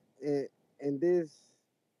 and this.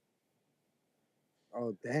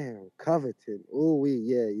 Oh damn, Covington. Oh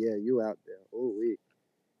yeah, you out there. Oh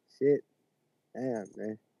shit. Damn,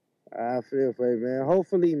 man. I feel for you, man.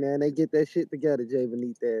 Hopefully, man, they get that shit together, Jay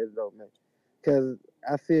Benitez, though, man. Because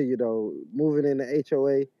I feel you, though. Moving into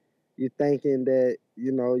HOA, you thinking that,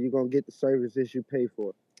 you're going to get the services you pay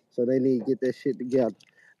for. So they need to get that shit together.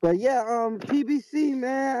 But yeah, PBC,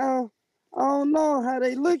 man, I don't know how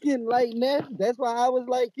they looking like, man. That's why I was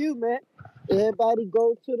like you, man. Everybody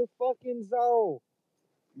go to the fucking zone.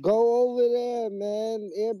 Go over there,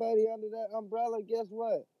 man. Everybody under that umbrella, guess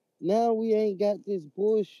what? Now we ain't got this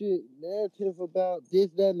bullshit narrative about this,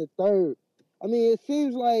 that, and the third. I mean, it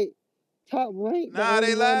seems like Top Rank the Nah, they only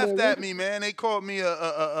one that laughed at really. me, man. They called me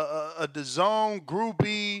a DAZN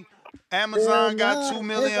groupie. Hell Amazon got nah,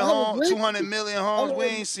 Ness, I was with 200 you. million I homes. We was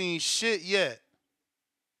ain't seen shit yet.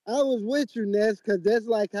 I was with you, Ness, because that's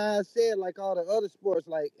like how I said, like all the other sports,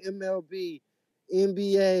 like MLB,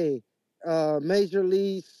 NBA, Major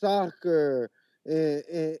League Soccer,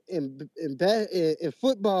 and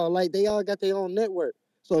football, like they all got their own network.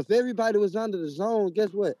 So if everybody was under the zone,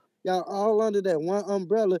 guess what? Y'all all under that one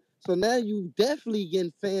umbrella. So now you definitely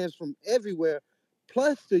getting fans from everywhere,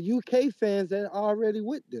 plus the UK fans that are already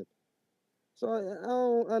with them. So I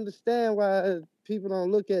don't understand why people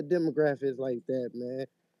don't look at demographics like that, man.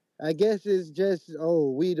 I guess it's just,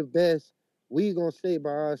 oh, we the best. We gonna stay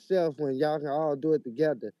by ourselves when y'all can all do it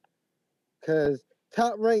together. Cause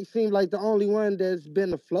Top Rank seems like the only one that's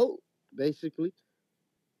been afloat, basically.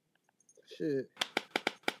 Shit.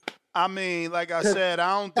 I mean, like I Cause said,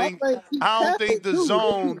 Top Rank keep I don't tapping think the too. They keep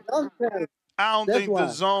zone. tapping. I don't That's think the why.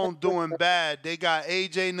 zone doing bad. They got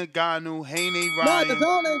AJ Nagano, Haney No, the Ryan.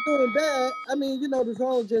 zone ain't doing bad. I mean, the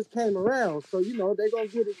zone just came around, so they gonna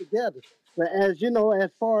get it together. But as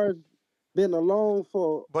far as been alone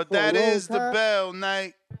for But a that long is the time. bell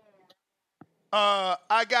night.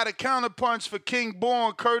 I got a counterpunch for King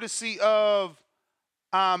Born, courtesy of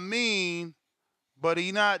but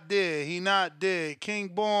he not dead. He not dead. King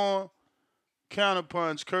Born,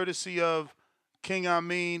 counterpunch, courtesy of King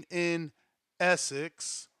Amin in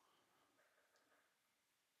Essex.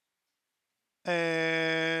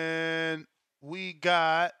 And we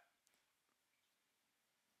got,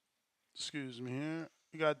 excuse me here.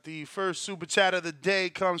 We got the first super chat of the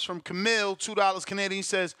day comes from Camille, $2 Canadian. He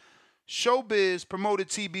says, Showbiz promoted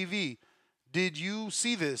TBV. Did you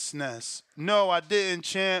see this, Ness? No, I didn't,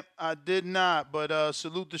 champ. I did not, but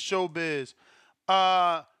salute the Showbiz.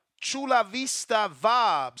 Chula Vista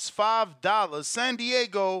Vibes, $5. San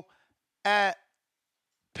Diego at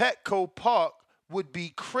Petco Park would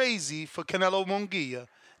be crazy for Canelo Munguia.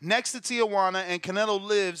 Next to Tijuana, and Canelo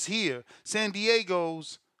lives here. San Diego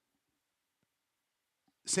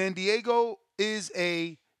is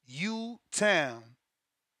a U town.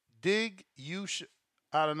 Dig you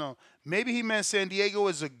I don't know. Maybe he meant San Diego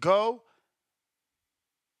is a go,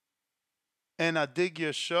 and I dig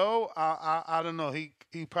your show. I don't know. He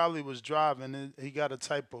probably was driving and he got a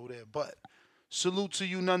typo there. But salute to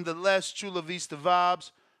you nonetheless. Chula Vista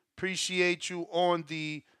Vibes. Appreciate you on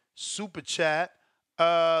the super chat.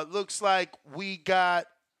 Looks like we got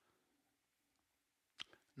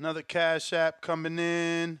another Cash App coming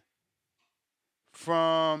in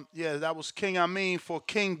from, that was King Amin for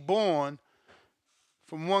King Born.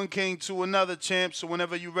 From one king to another, champ. So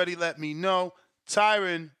whenever you're ready, let me know.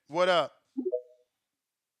 Tyron, what up?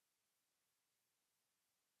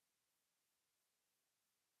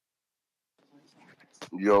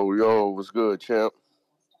 Yo, what's good, champ?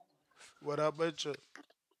 What up, Richard?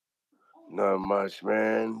 Not much,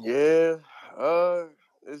 man. Yeah,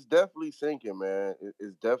 it's definitely sinking, man.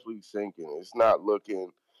 It's definitely sinking. It's not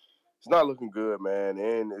looking good, man.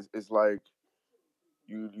 And it's like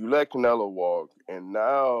you let Canelo walk, and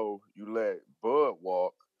now you let Bud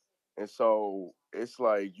walk, and so it's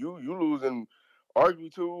like you losing,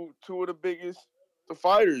 arguably two of the biggest the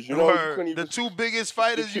fighters. You know, you Word. couldn't The even two biggest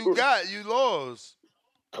fighters you secure. got, you lost.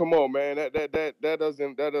 Come on, man. That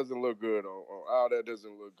doesn't look good that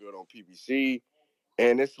doesn't look good on PBC.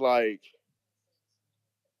 And it's like,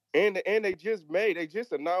 and they just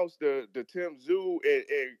announced the Tim Zoo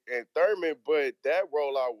and Thurman, but that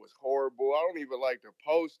rollout was horrible. I don't even like the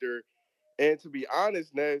poster. And to be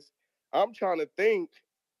honest, Ness, I'm trying to think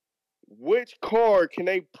which card can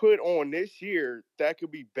they put on this year that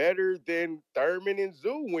could be better than Thurman and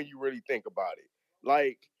Zoo when you really think about it.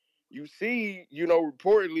 Like, you see,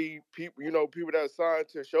 reportedly people that are signed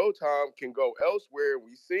to Showtime can go elsewhere.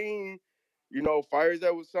 We seen, fighters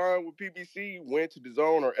that was signed with PBC went to the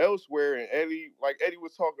zone or elsewhere. And Eddie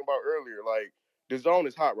was talking about earlier, like, the zone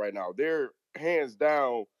is hot right now. They're hands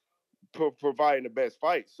down providing the best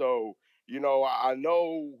fight. So, I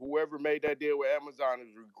know whoever made that deal with Amazon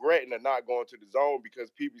is regretting of not going to the zone, because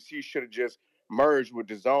PBC should have just merged with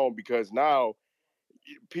the zone, because now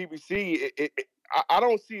PBC, I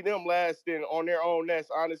don't see them lasting on their own nest,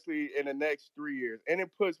 honestly, in the next 3 years. And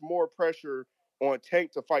it puts more pressure on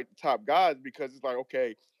Tank to fight the top guys, because it's like,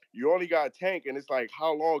 okay, you only got Tank, and it's like,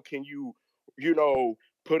 how long can you know,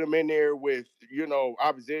 put him in there with,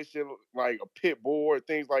 opposition, like a pit bull or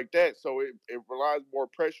things like that. So it relies more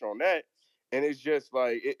pressure on that. And it's just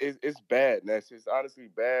like, it's bad, Ness. It's honestly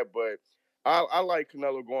bad, but I like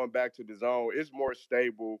Canelo going back to the zone. It's more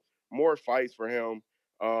stable, more fights for him,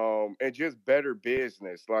 and just better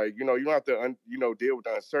business. Like, you don't have to, deal with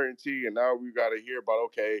the uncertainty. And now we got to hear about,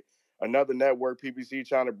 okay, another network PPC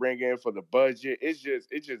trying to bring in for the budget. It's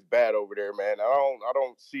just bad over there, man. I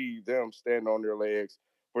don't see them standing on their legs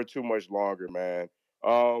for too much longer, man.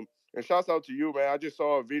 And shouts out to you, man. I just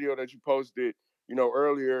saw a video that you posted,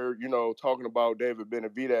 earlier, talking about David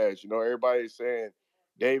Benavidez. Everybody's saying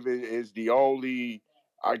David is the only,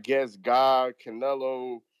 I guess, guy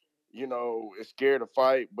Canelo, is scared to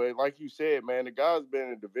fight. But like you said, man, the guy's been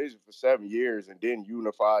in the division for 7 years and didn't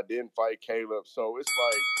unify, didn't fight Caleb. So it's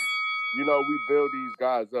like, we build these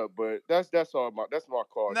guys up. But that's my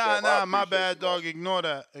call, champ. I My appreciate bad, you, man. dog. Ignore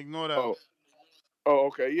that. Ignore that. Oh,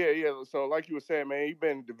 okay. Yeah. So, like you were saying, man, he's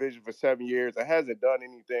been in the division for 7 years and hasn't done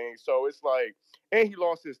anything. So it's like, and he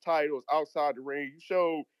lost his titles outside the ring. You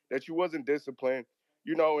showed that you wasn't disciplined,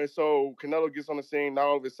 and so Canelo gets on the scene. Now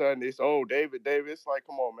all of a sudden it's, oh, David. It's like,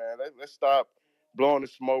 come on, man. Let's stop blowing the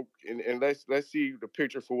smoke, and let's see the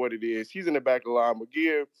picture for what it is. He's in the back of the line.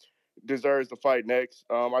 McGear deserves to fight next.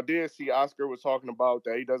 I did see Oscar was talking about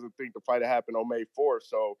that he doesn't think the fight will happen on May 4th.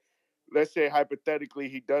 So let's say hypothetically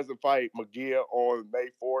he doesn't fight McGear on May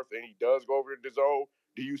 4th and he does go over to the zone.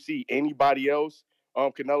 Do you see anybody else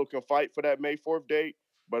Canelo can fight for that May 4th date?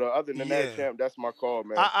 But other than that, Yeah. champ, that's my call,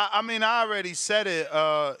 man. I mean, I already said it.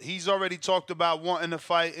 He's already talked about wanting to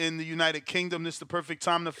fight in the United Kingdom. This is the perfect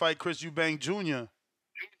time to fight Chris Eubank Jr.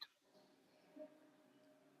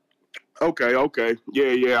 Okay.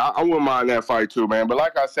 Yeah. I wouldn't mind that fight too, man. But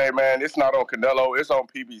like I say, man, it's not on Canelo. It's on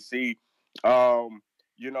PBC.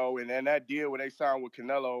 And that deal when they signed with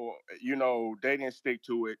Canelo, they didn't stick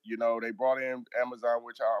to it. They brought in Amazon,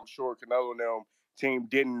 which I'm sure Canelo and them team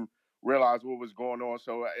didn't realize what was going on.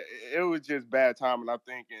 So it was just bad timing, I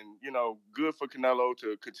think. And, good for Canelo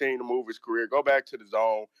to continue to move his career, go back to the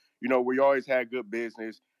zone, we always had good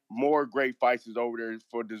business, more great fights is over there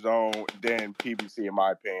for the zone than PBC, in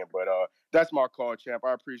my opinion. But that's my call, champ.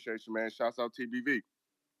 I appreciate you, man. Shouts out TBV.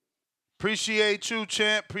 Appreciate you,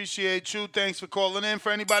 champ. Appreciate you. Thanks for calling in.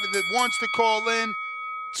 For anybody that wants to call in,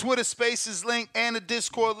 Twitter Spaces link and the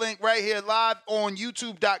Discord link right here live on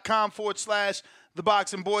youtube.com/The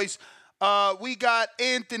Boxing Boys. We got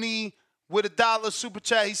Anthony with $1 super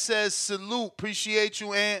chat. He says, salute. Appreciate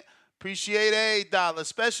you, Ant. Appreciate $8,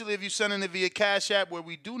 especially if you're sending it via Cash App, where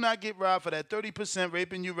we do not get robbed for that 30%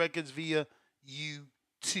 raping you records via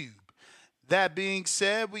YouTube. That being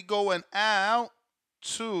said, we going out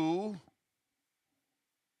to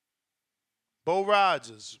Bo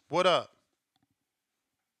Rogers. What up?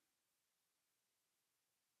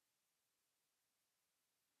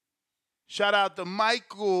 Shout out to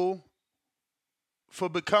Michael for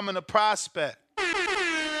becoming a prospect.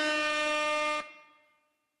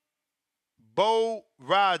 Bo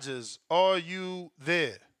Rogers, are you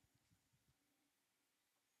there?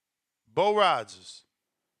 Bo Rogers.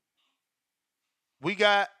 We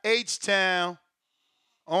got H-Town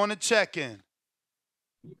on the check-in.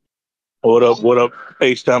 What up,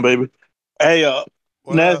 H-Town, baby? Hey,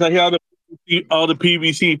 Nas, I hear all the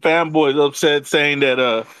PBC fanboys upset saying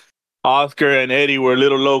that Oscar and Eddie were a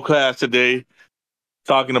little low class today,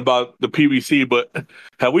 talking about the PBC, but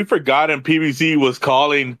have we forgotten PBC was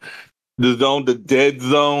calling the zone the dead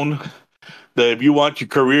zone? That if you want your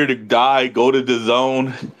career to die, go to the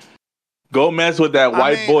zone. Go mess with that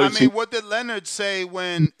white boy. I mean, what did Leonard say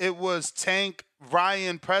when it was Tank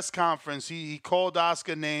Ryan press conference? He called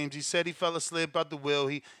Oscar names. He said he fell asleep at the wheel.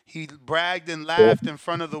 He bragged and laughed in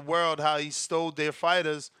front of the world how he stole their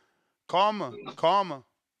fighters. Karma. It's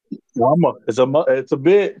a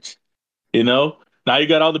bitch. You know? Now you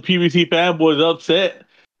got all the PBC fanboys upset.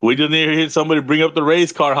 We just need to hear somebody bring up the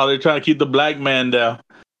race car, how they're trying to keep the black man down.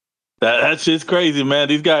 That shit's crazy, man.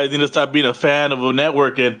 These guys need to stop being a fan of a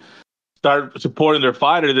network and start supporting their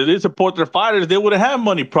fighters. If they support their fighters, they wouldn't have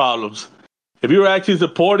money problems. If you were actually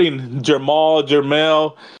supporting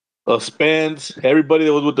Jermel, Spence, everybody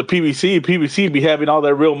that was with the PBC be having all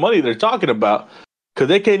that real money they're talking about. Because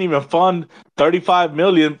they can't even fund $35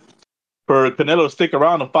 million for Canelo to stick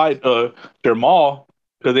around and fight Jermel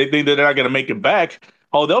because they think that they're not going to make it back.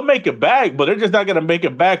 Oh, they'll make it back, but they're just not going to make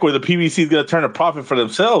it back where the PBC is going to turn a profit for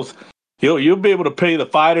themselves. You'll be able to pay the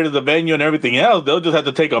fighters, the venue, and everything else. They'll just have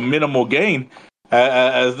to take a minimal gain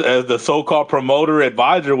as the so-called promoter,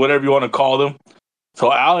 advisor, whatever you want to call them.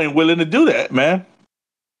 So Al ain't willing to do that, man.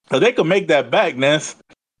 So they could make that back, Ness.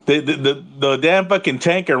 The damn fucking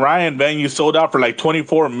Tank and Ryan venue sold out for like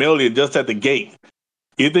 $24 million just at the gate.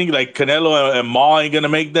 You think like Canelo and Maul ain't gonna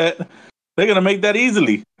make that? They're gonna make that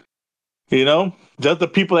easily. You know, just the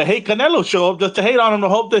people that hate Canelo show up just to hate on him to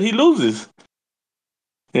hope that he loses.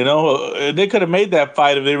 You know, they could have made that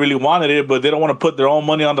fight if they really wanted it, but they don't want to put their own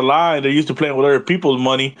money on the line. They're used to playing with other people's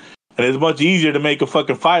money, and it's much easier to make a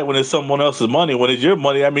fucking fight when it's someone else's money. When it's your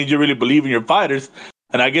money, that means you really believe in your fighters.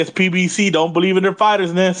 And I guess PBC don't believe in their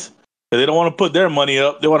fighters, Ness. They don't want to put their money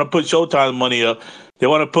up. They want to put Showtime's money up. They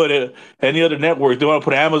want to put any other network. They want to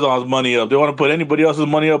put Amazon's money up. They want to put anybody else's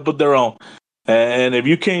money up but their own. And if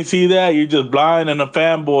you can't see that, you're just blind and a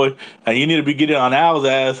fanboy, and you need to be getting on Al's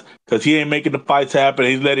ass because he ain't making the fights happen.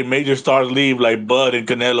 He's letting major stars leave like Bud and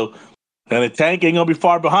Canelo. And the Tank ain't going to be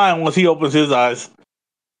far behind once he opens his eyes.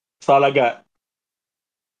 That's all I got.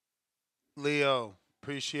 Leo,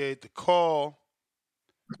 appreciate the call.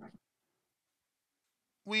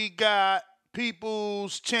 We got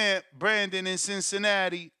People's Champ Brandon in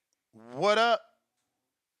Cincinnati. What up?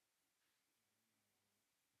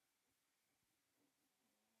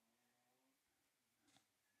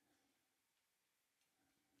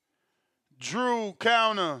 Drew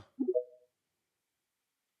Counter.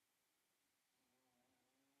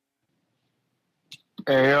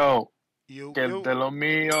 Hey, yo. Yo. De lo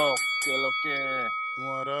mío. De lo que.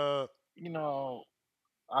 What up? You know,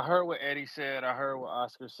 I heard what Eddie said. I heard what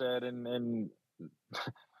Oscar said. And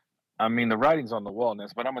I mean, the writing's on the wall,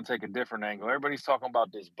 Ness, but I'm going to take a different angle. Everybody's talking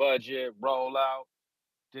about this budget, rollout.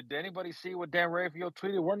 Did anybody see what Dan Rafael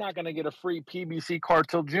tweeted? We're not going to get a free PBC card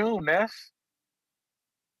till June, Ness.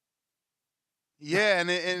 Yeah, and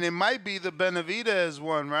it might be the Benavidez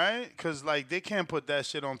one, right? Because, like, they can't put that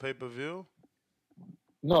shit on pay-per-view.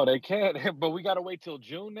 No, they can't, but we got to wait till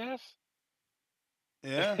June, Ness?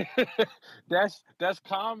 Yeah. That's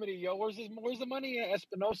comedy, yo. Where's the money at,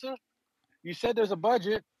 Espinosa? You said there's a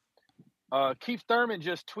budget. Keith Thurman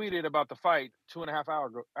just tweeted about the fight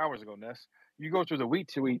 2.5 hours ago, Ness. You go through the week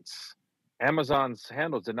tweets, Amazon's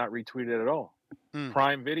handles did not retweet it at all.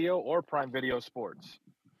 Prime Video or Prime Video Sports.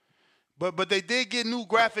 But they did get new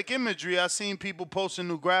graphic imagery. I seen people posting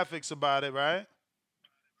new graphics about it, right?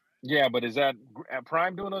 Yeah, but is that at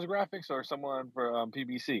Prime doing those graphics or someone for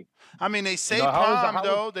PBC? I mean, they You say know, Prime how is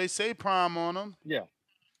though. They say Prime on them. yeah?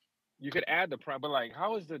 You could add the Prime, but like,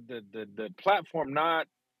 how is the platform not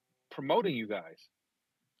promoting you guys?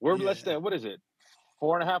 We're Yeah. less than what is it,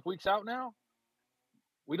 4.5 weeks out now?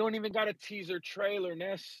 We don't even got a teaser trailer,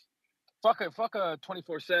 Ness. Fuck a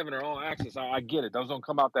 24/7 or all access. I get it; those don't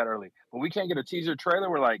come out that early. But we can't get a teaser trailer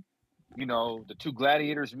where like, you know, the two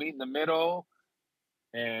gladiators meet in the middle,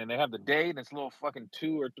 and they have the date, and it's a little fucking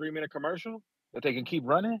 2 or 3 minute commercial that they can keep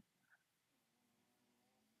running.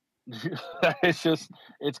 It's just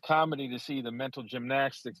it's comedy to see the mental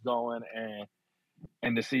gymnastics going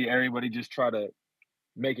and to see everybody just try to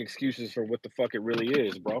make excuses for what the fuck it really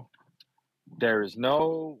is, bro. There is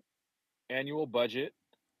no annual budget.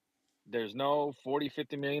 There's no 40,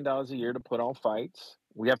 $50 million a year to put on fights.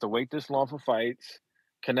 We have to wait this long for fights.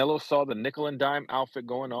 Canelo saw the nickel and dime outfit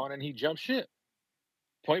going on and he jumped ship.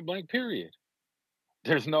 Point blank, period.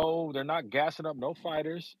 They're not gassing up no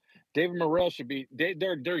fighters. David Morrell should be,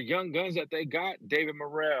 they're young guns that they got. David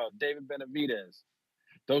Morrell, David Benavidez.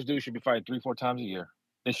 Those dudes should be fighting 3, 4 times a year.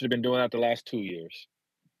 They should have been doing that the last 2 years.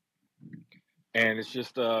 And it's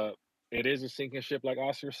just, it is a sinking ship, like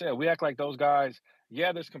Oscar said. We act like those guys,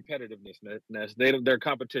 yeah, there's competitiveness. They're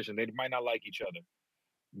competition. They might not like each other,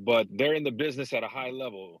 but they're in the business at a high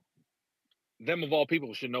level. Them of all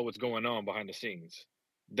people should know what's going on behind the scenes.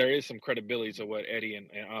 There is some credibility to what Eddie and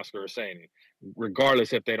Oscar are saying,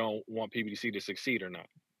 regardless if they don't want PBC to succeed or not.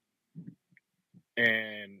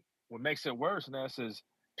 And what makes it worse, Ness, is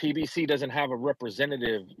PBC doesn't have a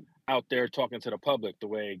representative out there talking to the public the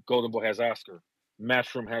way Golden Boy has Oscar,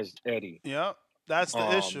 Matchroom has Eddie, Yep, that's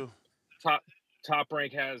the issue. Top Top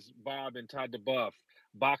Rank has Bob and Todd DeBuff,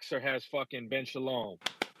 Boxer has fucking Ben Shalom,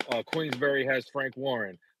 Queensberry has Frank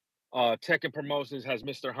Warren, Tekken Promotions has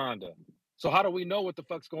Mr. Honda. So how do we know what the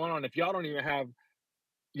fuck's going on if y'all don't even have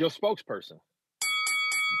your spokesperson?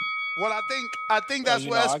 Well, I think that's You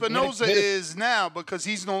where know, I Espinoza is now because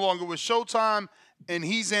he's no longer with Showtime and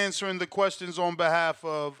he's answering the questions on behalf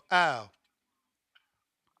of Al.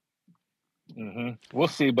 We'll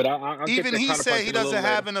see, but I'll get Even the he said counterpunch he in a little doesn't later.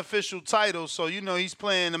 have an official title, so you know he's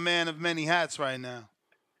playing a man of many hats right now.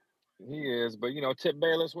 He is, but you know, Tip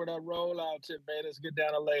Bayless, where that rollout, Tip Bayless, get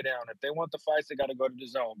down and lay down. If they want the fights, they got to go to the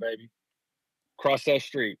zone, baby. Cross that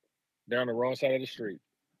street. They're on the wrong side of the street.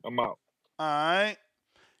 I'm out. All right.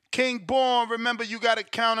 King Born, remember you got a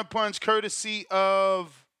counterpunch courtesy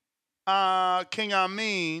of King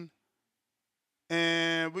Amin.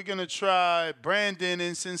 And we're going to try Brandon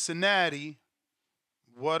in Cincinnati.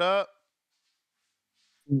 What up?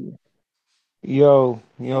 Yo,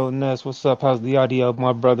 Ness, what's up? How's the audio,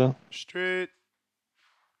 my brother? Straight.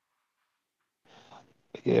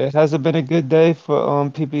 Yeah, it hasn't been a good day for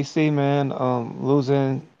PPC, man.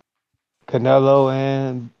 Losing Canelo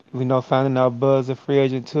and finding out Buzz a free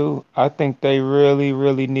agent too. I think they really,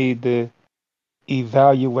 really need to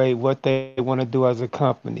evaluate what they want to do as a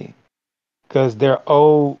company, because their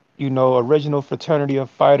old, original fraternity of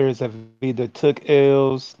fighters have either took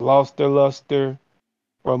L's, lost their luster,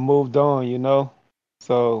 or moved on.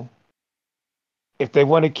 So if they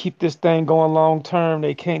want to keep this thing going long term,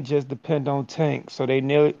 they can't just depend on Tank. So they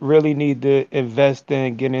really need to invest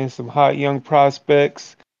in getting some hot young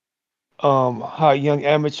prospects, hot young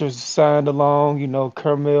amateurs signed along,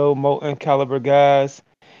 Kermel, Moulton caliber guys,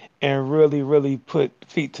 and really, really put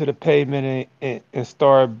feet to the pavement and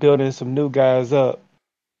start building some new guys up.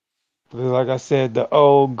 Because like I said, the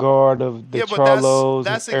old guard of the Yeah, but Charlos and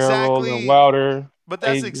that's Errol and exactly Wilder. But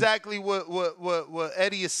that's exactly what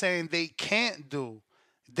Eddie is saying they can't do.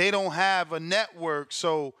 They don't have a network,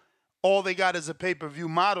 so all they got is a pay-per-view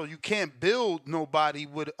model. You can't build nobody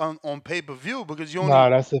with on pay-per-view because you only. Nah,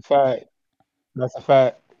 that's a fact. That's a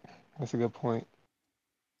fact. That's a good point.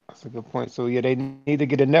 That's a good point. So yeah, they need to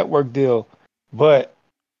get a network deal. But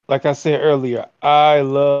like I said earlier, I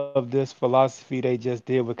love this philosophy they just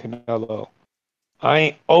did with Canelo. I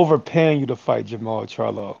ain't overpaying you to fight Jamal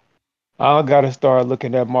Charlo. I gotta start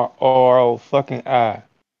looking at my RO fucking eye.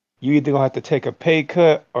 You either gonna have to take a pay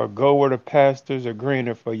cut or go where the pastures are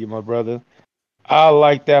greener for you, my brother. I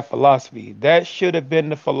like that philosophy. That should have been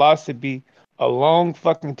the philosophy a long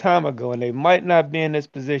fucking time ago, and they might not be in this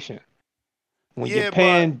position. When you're Yeah, but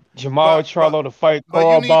paying Jamal Charlo to fight you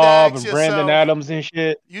Carl need to Bob ask and Brandon yourself. Adams and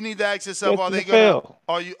shit, You need to ask yourself: that's gonna fail.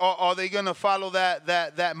 Are they gonna follow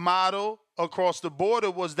that model across the board,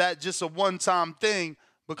 or was that just a one-time thing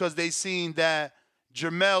because they seen that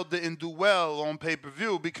Jermel didn't do well on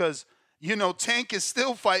pay-per-view? Because Tank is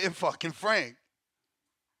still fighting fucking Frank.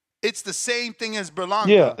 It's the same thing as Yeah,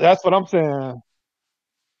 Berlanga. that's what I'm saying.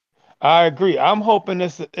 I agree. I'm hoping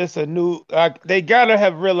it's a new. They gotta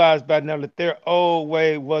have realized by now that their old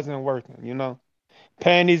way wasn't working.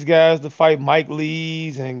 Paying these guys to fight Mike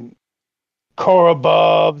Lees and Cora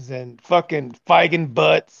Bubs and fucking Feigen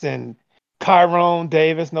Butts and Tyrone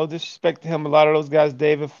Davis. No disrespect to him. A lot of those guys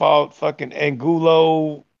David fought fucking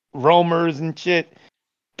Angulo roamers and shit.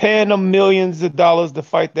 Paying them millions of dollars to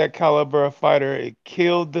fight that caliber of fighter. It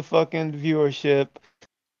killed the fucking viewership.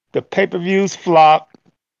 The pay-per-views flopped.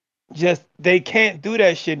 Just they can't do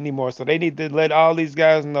that shit anymore. So they need to let all these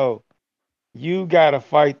guys know you gotta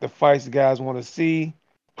fight the fights guys want to see,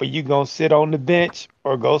 or you gonna sit on the bench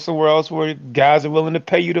or go somewhere else where guys are willing to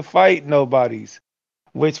pay you to fight nobodies.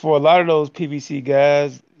 Which for a lot of those PBC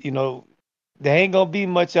guys, there ain't gonna be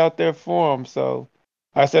much out there for them. So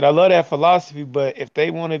I said I love that philosophy, but if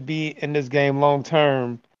they want to be in this game long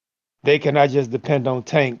term, they cannot just depend on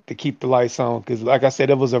Tank to keep the lights on. Because like I said,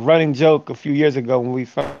 it was a running joke a few years ago when we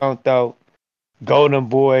found out Golden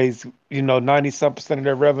Boys, 90-some% of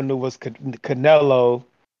their revenue was Canelo.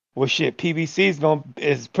 Well, shit, PBC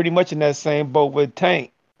is pretty much in that same boat with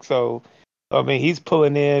Tank. So, I mean, he's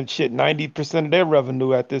pulling in shit 90% of their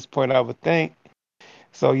revenue at this point, I would think.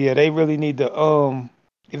 So yeah, they really need to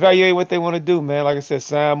evaluate what they want to do, man. Like I said,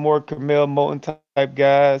 sign more Camille Moulton type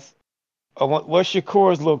guys. What's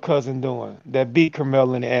Shakur's little cousin doing that beat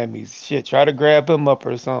Carmel in the Emmys? Shit, try to grab him up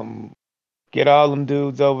or something. Get all them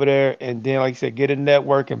dudes over there, and then, like I said, get a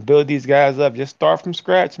network and build these guys up. Just start from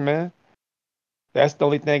scratch, man. That's the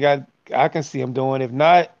only thing I can see them doing. If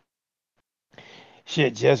not,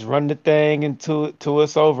 shit, just run the thing until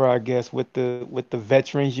it's over. I guess with the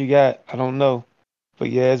veterans you got. I don't know, but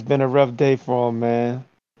yeah, it's been a rough day for them, man.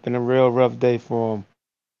 Been a real rough day for them.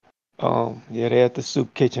 Yeah, they at the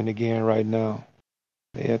soup kitchen again right now.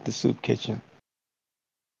 They at the soup kitchen.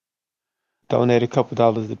 Donate a couple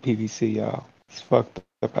dollars to PBC, y'all. It's fucked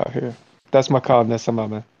up out here. That's my call. That's my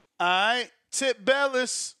man. All right. Tip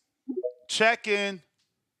Bellis, check in.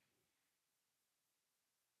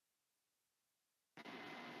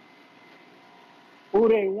 Who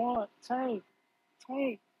they want? Tank,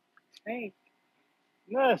 Tank, Tank.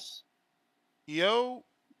 Nuss. Yo.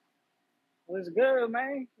 What's good,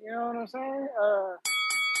 man? You know what I'm saying?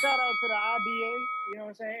 Shout out to the IBA, you know what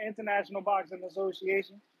I'm saying? International Boxing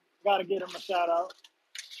Association. Gotta give them a shout out.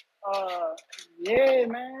 Yeah,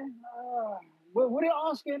 man. What did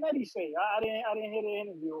Oscar and Eddie say? I didn't hear the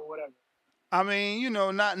interview or whatever. I mean,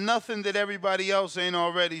 not nothing that everybody else ain't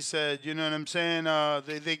already said. You know what I'm saying?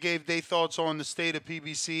 They gave their thoughts on the state of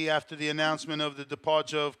PBC after the announcement of the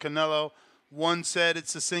departure of Canelo. One said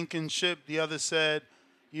it's a sinking ship. The other said,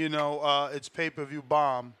 it's pay-per-view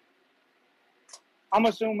bomb. I'm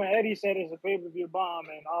assuming Eddie said it's a pay-per-view bomb,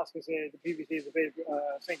 and Oscar said the PBC is a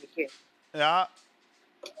sinking ship. Yeah.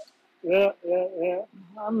 Yeah.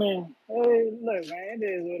 I mean, hey, look, man, it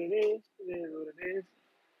is what it is. It is what it is.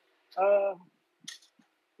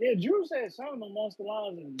 Yeah, Drew said something amongst the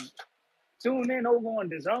lines and tune in over on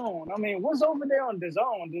DAZN. I mean, what's over there on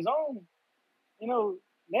DAZN? DAZN,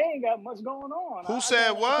 they ain't got much going on. Who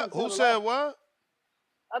said what? Who said what?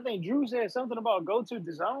 I think Drew said something about go to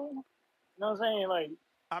DAZN. You know what I'm saying? Like,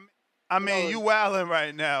 I mean, you wilding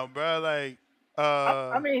right now, bro. Like,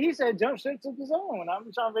 I mean, he said jump ship to DAZN.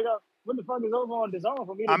 I'm trying to figure out what the fuck is over on DAZN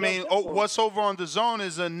for me to jump ship for. What's over on DAZN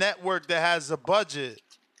is a network that has a budget.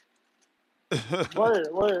 Word.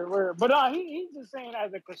 But he's just saying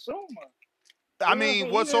as a consumer. I mean,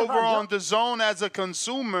 what's over on DAZN as a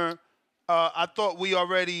consumer, I thought we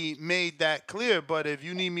already made that clear. But if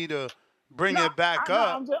you need me to bring it back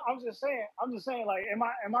up. I'm just saying, like,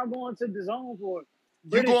 am I going to DAZN for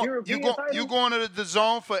British European titles? You going to the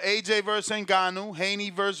DAZN for AJ versus Ngannou, Haney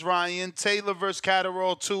versus Ryan, Taylor versus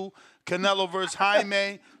Catterall 2, Canelo versus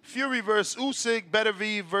Jaime, Fury versus Usyk,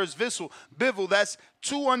 Beterbiev versus Bivol. That's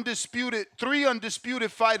three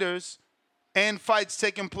undisputed fighters and fights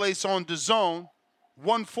taking place on DAZN.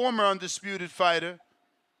 One former undisputed fighter.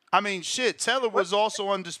 I mean, shit, Taylor was also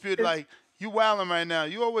undisputed. Like, you wilding right now.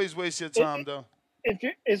 You always waste your time, though.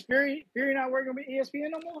 Is Fury not working with ESPN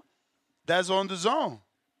no more? That's on DAZN.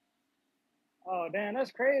 Oh, damn,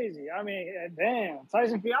 that's crazy. I mean, damn.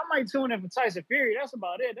 Tyson Fury. I might tune in for Tyson Fury. That's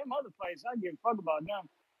about it. Them other fights, I give a fuck about them.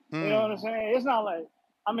 You know what I'm saying? It's not like,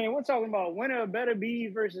 I mean, we're talking about winner of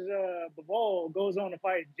Beterbiev versus Bivol goes on to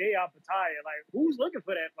fight Jay Alpataya. Like, who's looking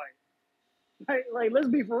for that fight? Like, let's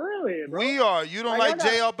be for real here, bro. We are. You don't like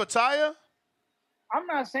Jay Alpataya? I'm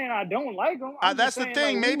not saying I don't like him. That's the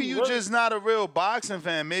thing. Like, maybe you just not a real boxing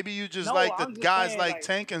fan. Maybe you just like the guys like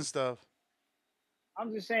Tank and stuff.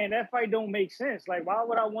 I'm just saying that fight don't make sense. Like, why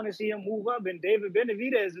would I want to see him move up? And David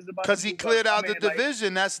Benavidez is about to Because he move cleared up. out the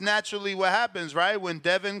division. That's naturally what happens, right? When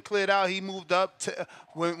Devin cleared out, he moved up.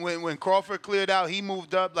 When Crawford cleared out, he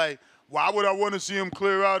moved up. Like, why would I want to see him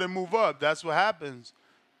clear out and move up? That's what happens.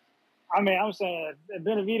 I'm saying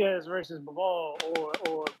Benavidez versus Bivol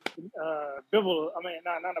or Bivol.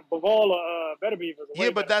 Not Bivol or Beterbiev is a way Yeah,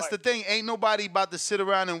 but better that's fight. the thing. Ain't nobody about to sit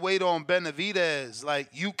around and wait on Benavidez. Like,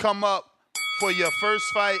 you come up for your first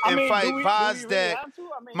fight and fight do we Vazdek. really have to?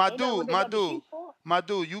 My ain't that what they got the sheets for? my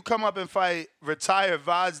dude, you come up and fight retired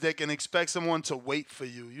Vazdek and expect someone to wait for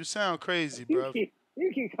you. You sound crazy, bro.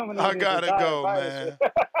 You keep coming in I with this gotta retired go, fighter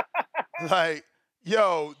man. Like,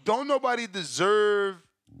 yo, don't nobody deserve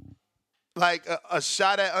like a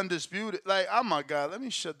shot at undisputed. Like, oh my God, let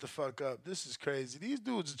me shut the fuck up. This is crazy. These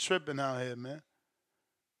dudes are tripping out here, man.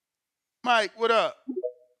 Mike, what up?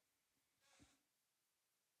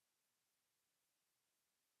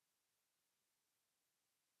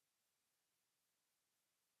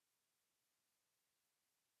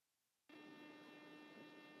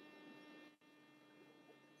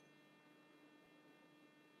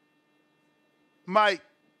 Mike.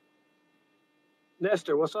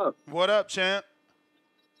 Nestor, what's up? What up, champ?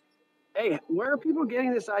 Hey, where are people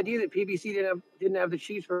getting this idea that PBC didn't have the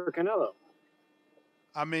cheese for Canelo?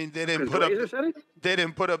 I mean, they didn't Because put up. Razor said it. They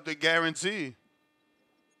didn't put up the guarantee.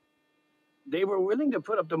 They were willing to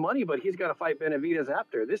put up the money, but he's got to fight Benavidez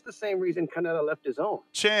after. This is the same reason Canelo left his own.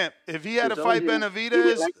 Champ, if he had to fight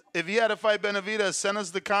Benavidez, send us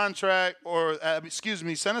the contract, or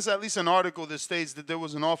send us at least an article that states that there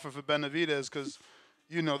was an offer for Benavidez, because,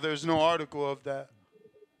 there's no article of that.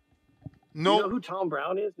 No. You know who Tom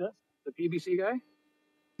Brown is? Ness? The PBC guy?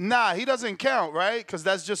 Nah, he doesn't count, right? Because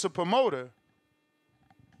that's just a promoter.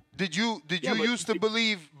 Did you used to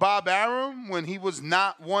believe Bob Arum when he was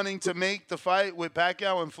not wanting to make the fight with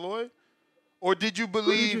Pacquiao and Floyd? Or did you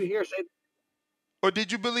believe?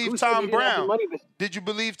 Did you believe Tom Brown? Did you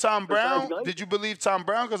believe Tom Brown? Did you believe Tom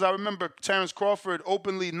Brown? Because I remember Terrence Crawford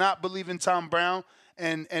openly not believing Tom Brown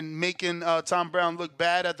and making Tom Brown look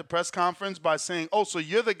bad at the press conference by saying, "Oh, so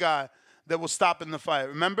you're the guy that was stopping the fight."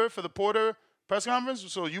 Remember for the Porter press conference?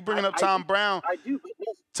 So you bringing up Tom Brown? I do.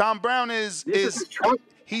 Tom Brown is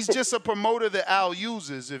he's just a promoter that Al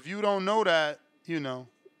uses. If you don't know that, you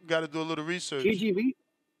got to do a little research.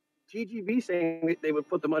 TGB saying that they would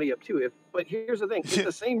put the money up too. But here's the thing: it's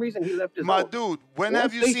the same reason he left his My own. dude, when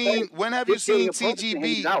have you seen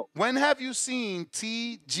TGB? When have you seen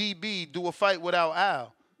TGB do a fight without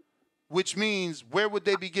Al? Which means, where would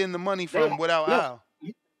they be getting the money from without Al?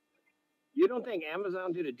 You don't think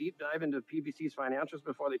Amazon did a deep dive into PBC's financials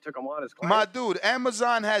before they took him on as client? My dude,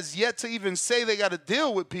 Amazon has yet to even say they got a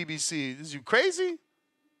deal with PBC. Is you crazy?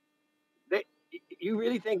 You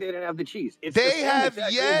really think they didn't have the cheese? They have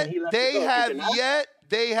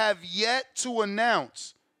yet to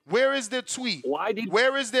announce. Where is their tweet?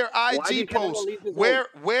 Where is their IG post?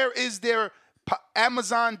 Where is their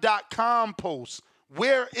Amazon.com post?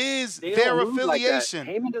 Where is their affiliation?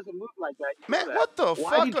 Like Heyman doesn't move like that. Man, what the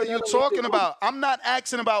fuck are you talking about? I'm not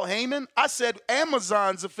asking about Heyman. I said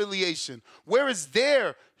Amazon's affiliation. Where is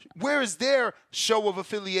their show of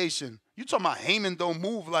affiliation? You talking about Heyman don't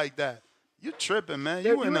move like that? You tripping, man?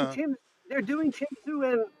 They're doing Tim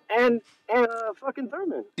Tszyu and fucking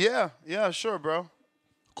Thurman. Yeah, sure, bro.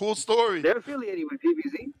 Cool story. They're affiliated with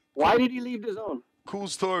PBC. Why did he leave his own? Cool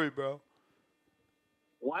story, bro.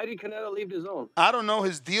 Why did Canelo leave his own? I don't know.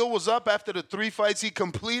 His deal was up after the 3 fights he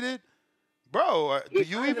completed. Bro, do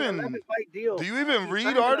you even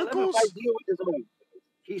read articles?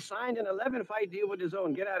 He signed an 11-fight deal with his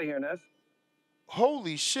own. Get out of here, Ness.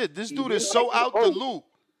 Holy shit. This dude is so out the loop.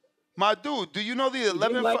 My dude, do you know the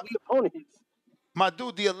 11 fight? My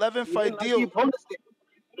dude, the 11-fight deal.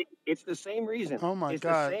 It's the same reason. Oh my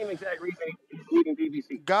God. It's the same exact reason he's leaving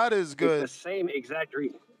BBC. God is good. It's the same exact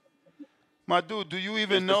reason. My dude, do you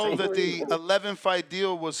even know that the 11-fight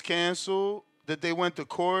deal was canceled? That they went to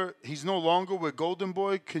court? He's no longer with Golden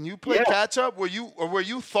Boy. Can you play catch up? Were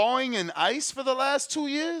you thawing in ice for the last 2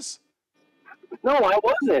 years? No, I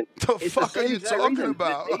wasn't. The fuck are you talking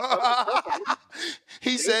about?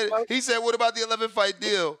 He said, what about the 11-fight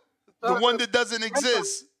deal? The one that doesn't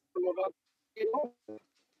exist.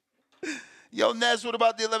 Yo, Ness, what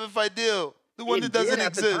about the 11-fight deal? The one that doesn't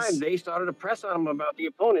exist. At the time, they started a press on him about the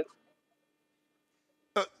opponents.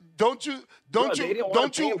 Don't you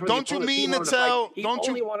mean to tell? He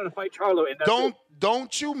only wanted to fight Charlo.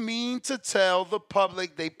 Don't you mean to tell the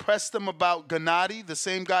public they pressed him about Gennady, the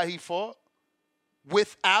same guy he fought,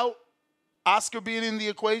 without Oscar being in the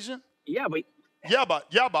equation? Yeah, but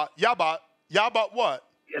what?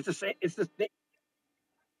 it's the same.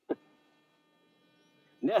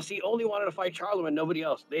 Ness, he only wanted to fight Charlo and nobody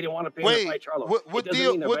else. They didn't want to pay him to fight Wait, Charlo. what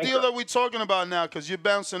deal? What deal are we talking about now? Because you're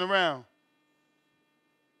bouncing around.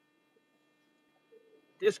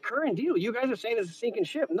 This current deal, you guys are saying is a sinking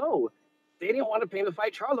ship. No, they didn't want to pay him to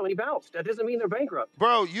fight Charlo and he bounced. That doesn't mean they're bankrupt.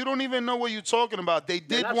 Bro, you don't even know what you're talking about. They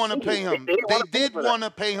did want to pay him. They did want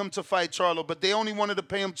to pay him to fight Charlo, but they only wanted to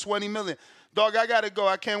pay him $20 million. Dog, I gotta go.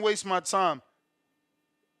 I can't waste my time.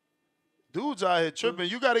 Dudes out here tripping.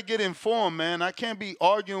 You gotta get informed, man. I can't be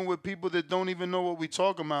arguing with people that don't even know what we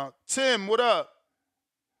talking about. Tim, what up?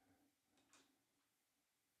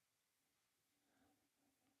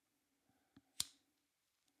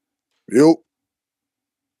 Yo.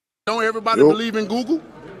 Don't everybody believe in Google?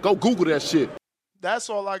 Go Google that shit. That's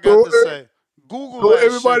all I got to say. Google Don't that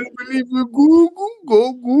everybody shit. believe in Google?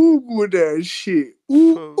 Go Google that shit.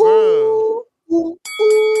 For real.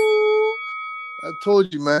 I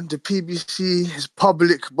told you, man. The PBC is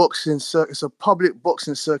public boxing circus. It's a public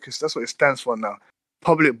boxing circus. That's what it stands for now.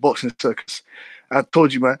 Public boxing circus. I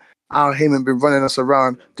told you, man. Al Heyman been running us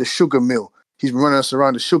around the sugar mill. He's been running us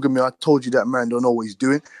around the sugar mill. I told you that man don't know what he's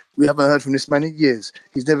doing. We haven't heard from this man in years.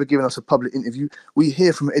 He's never given us a public interview. We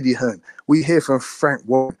hear from Eddie Hearn. We hear from Frank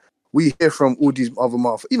Warren. We hear from all these other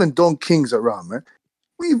motherfuckers. Even Don King's around, man.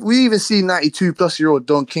 We even see 92-plus-year-old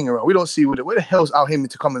Don King around. We don't see where the hell's Al Heyman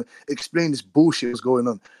to come and explain this bullshit that's going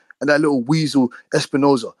on. And that little weasel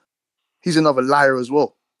Espinoza, he's another liar as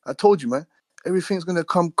well. I told you, man. Everything's gonna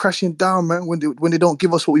come crashing down, man, when they don't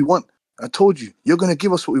give us what we want. I told you, you're gonna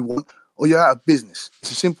give us what we want, or you're out of business.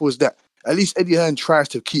 It's as simple as that. At least Eddie Hearn tries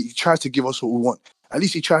to give us what we want. At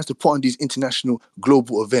least he tries to put on these international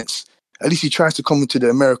global events. At least he tries to come into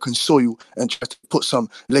the American soil and try to put some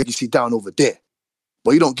legacy down over there.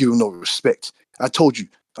 But you don't give him no respect. I told you.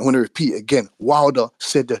 I'm going to repeat it again. Wilder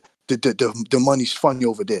said the money's funny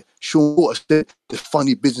over there. Sean Porter said the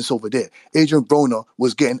funny business over there. Adrian Broner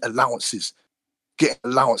was getting allowances.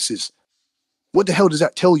 What the hell does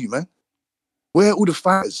that tell you, man? Where are all the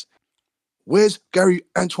fighters? Where's Gary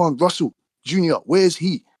Antoine Russell Jr.? Where's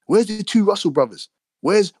he? Where's the two Russell brothers?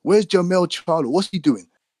 Where's Jamel Charlo? What's he doing?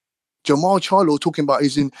 Jamal Charlo talking about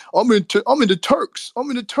I'm in the Turks. I'm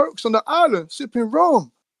in the Turks on the island sipping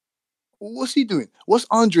rum. What's he doing? What's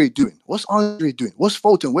Andre doing? What's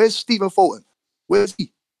Fulton? Where's Stephen Fulton? Where's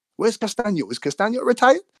he? Where's Castano? Is Castano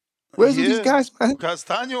retired? Where's all these guys, man?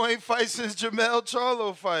 Castano ain't fight since Jamel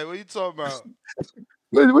Charlo fight. What are you talking about?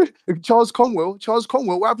 Where? Charles Conwell,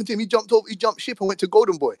 what happened to him? He jumped ship and went to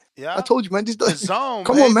Golden Boy. Yeah. I told you, man. The Zone,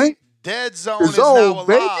 come baby. on, man. Dead Zone is now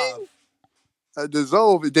alive. The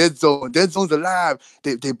Zone, Dead Zone's alive.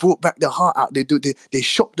 They brought back the heart out. They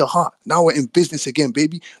shocked the heart. Now we're in business again,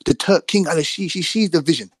 baby. The Turk King Al-Ashi, he sees the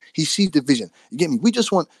vision. He sees the vision. You get me? We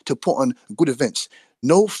just want to put on good events.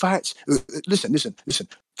 No fights. Listen.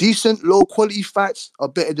 Decent, low quality fights are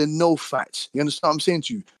better than no fights. You understand what I'm saying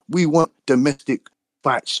to you? We want domestic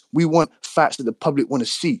fights. We want fights that the public want to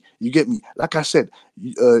see. You get me? Like I said,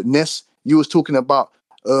 Ness, you was talking about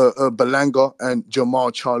Belanga and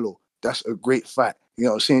Jamal Charlo. That's a great fight. You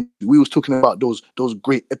know what I'm saying? We was talking about those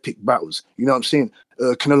great epic battles. You know what I'm saying?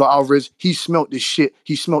 Canelo Alvarez, he smelt this shit.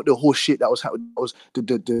 He smelt the whole shit that was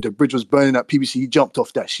the bridge was burning at PBC. He jumped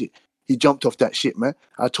off that shit. Man.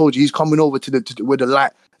 I told you he's coming over to where the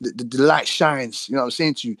light shines. You know what I'm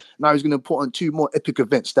saying to you? Now he's gonna put on 2 more epic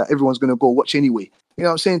events that everyone's gonna go watch anyway. You know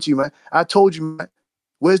what I'm saying to you, man? I told you, man.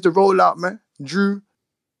 Where's the rollout, man? Drew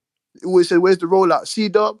always said, where's the rollout?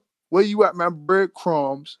 C-Dub, where you at, man?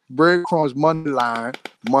 Breadcrumbs, money line.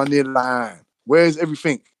 Where's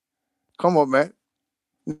everything? Come on, man.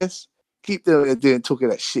 Yes. Keep there talking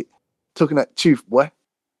that shit. Talking that truth, boy.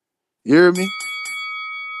 You hear me?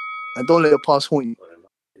 And don't let it pass haunt you.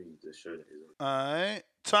 All right.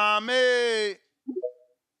 Tommy.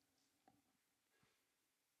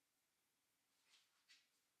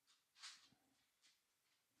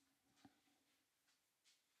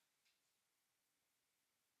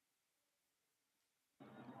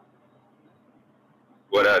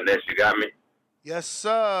 What up, Ness? You got me? Yes,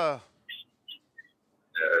 sir.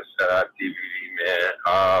 Shout out PPV, man.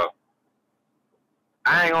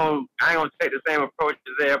 I ain't gonna take the same approach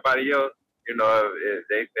as everybody else. You know, if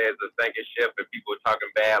they say it's a sinking ship and people talking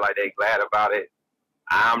bad like they glad about it,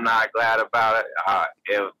 I'm not glad about it.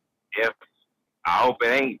 If I hope it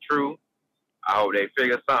ain't true, I hope they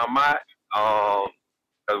figure something out.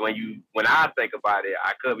 Because when I think about it,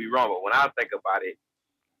 I could be wrong, but when I think about it,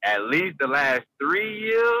 at least the last 3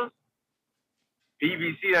 years,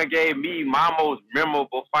 PBC done gave me my most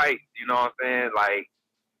memorable fights. You know what I'm saying? Like,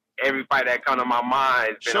 every fight that come to my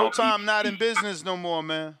mind has been Showtime on PBC. not in business no more,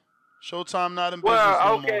 man. Showtime not in business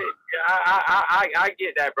no more. I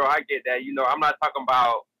get that, bro. I get that. You know, I'm not talking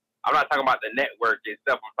about I'm not talking about the network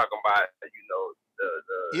itself. I'm talking about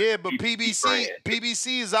Yeah, but the PBC brand.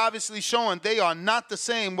 PBC is obviously showing they are not the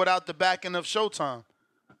same without the backing of Showtime.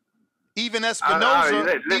 Even Espinoza,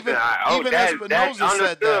 that's Espinoza said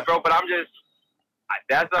understood, that. bro. But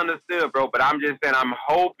that's understood, bro. But I'm just saying, I'm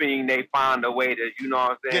hoping they find a way to, you know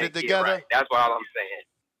what I'm saying, get it together. Right. That's all I'm saying.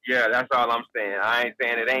 Yeah, that's all I'm saying. I ain't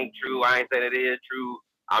saying it ain't true. I ain't saying it is true.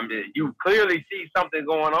 You clearly see something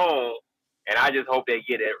going on, and I just hope they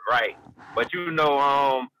get it right. But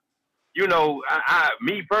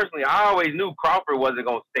me personally, I always knew Crawford wasn't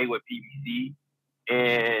gonna stay with PBC,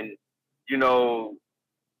 and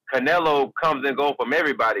Canelo comes and goes from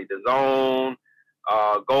everybody, the Zone,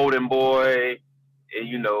 Golden Boy,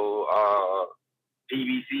 and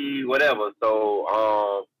PBC, whatever. So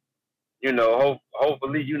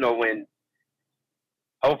hopefully,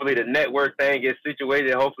 hopefully the network thing gets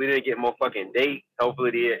situated. Hopefully they get more fucking dates.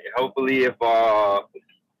 Hopefully if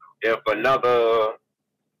another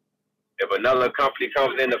company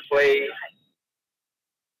comes into play,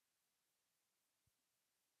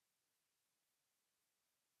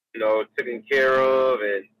 taken care of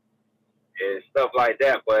and stuff like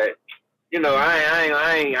that. But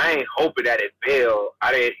I ain't hoping that it fail.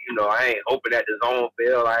 I ain't hoping that the Zone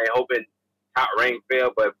fail. I ain't hoping Top Rank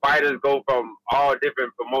fail. But fighters go from all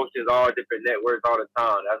different promotions, all different networks all the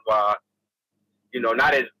time. That's why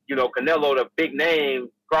not as Canelo the big name,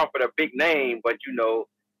 Crawford a big name, but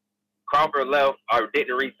Crawford left or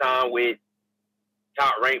didn't re-sign with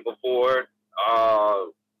Top Rank before.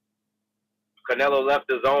 Canelo left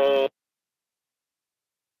the Zone.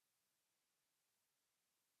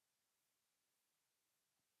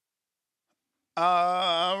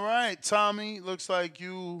 All right, Tommy. Looks like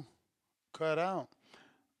you cut out.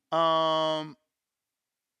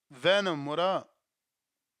 Venom, what up?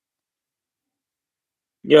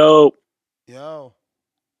 Yo, Yo.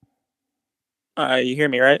 you hear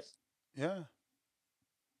me, right? Yeah.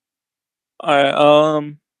 All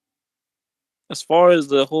right. As far as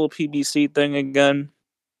the whole PBC thing again,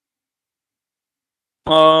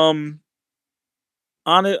 um,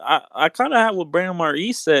 on it, I kind of have what Brandon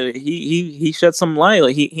Maurice said. He shed some light.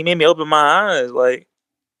 Like he made me open my eyes. Like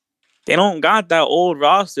they don't got that old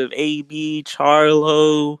roster of AB,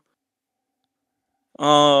 Charlo,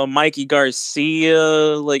 Mikey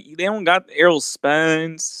Garcia. Like they don't got Errol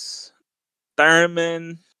Spence,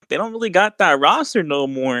 Thurman. They don't really got that roster no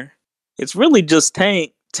more. It's really just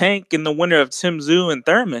Tank, and the winner of Tim Zoo and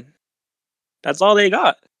Thurman. That's all they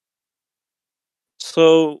got.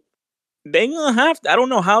 So they gonna have to. I don't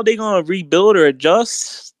know how they gonna rebuild or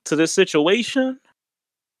adjust to this situation,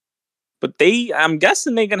 but I'm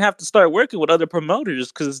guessing they gonna have to start working with other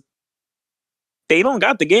promoters because they don't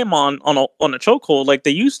got the game on a chokehold like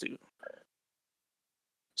they used to.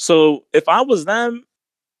 So if I was them,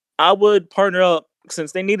 I would partner up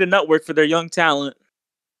since they need a network for their young talent.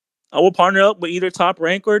 I will partner up with either Top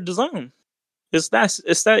Rank or DAZN. It's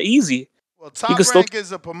that easy. Well, You Top can still, Rank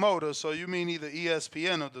is a promoter, so you mean either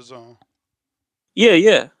ESPN or the Zone.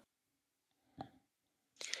 yeah.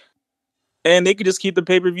 And they could just keep the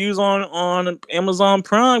pay-per-views on Amazon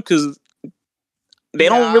Prime because they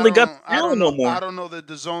don't really got the talent no more. I don't know that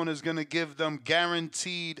the Zone is going to give them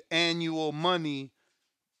guaranteed annual money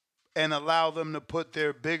and allow them to put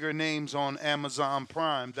their bigger names on Amazon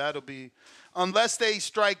Prime. That'll be unless they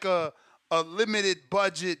strike a limited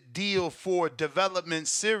budget deal for development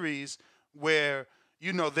series where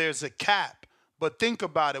there's a cap. But think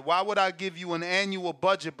about it. Why would I give you an annual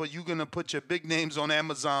budget, but you're gonna put your big names on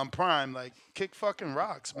Amazon Prime? Like, kick fucking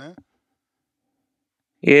rocks, man.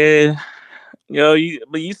 Yeah, yo,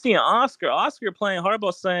 but you see Oscar playing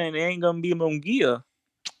hardball saying they ain't gonna be Mungia.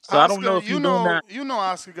 So I don't know Oscar, if he's doing that.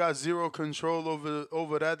 Oscar got zero control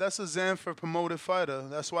over that. That's a Zanfer promoted fighter.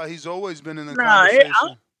 That's why he's always been in the Nah,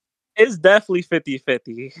 conversation. it's definitely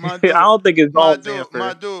 50-50. My I dude, don't think it's my all dude,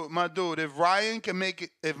 Zanfer. my dude. If Ryan can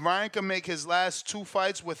make his last two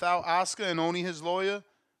fights without Oscar and only his lawyer,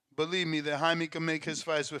 believe me that Jaime can make his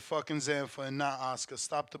fights with fucking Zanfer and not Oscar.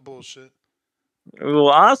 Stop the bullshit. Well,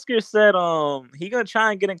 Oscar said he gonna try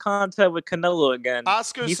and get in contact with Canelo again.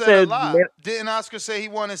 Oscar He said a said, lot. Didn't Oscar say he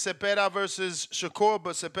wanted Cepeda versus Shakur,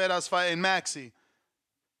 but Cepeda's fighting Maxi?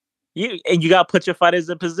 You gotta put your fighters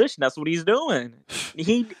in position. That's what he's doing.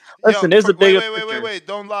 Listen. There's a bigger picture. Wait.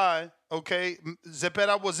 Don't lie. Okay,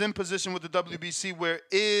 Zepeda was in position with the WBC where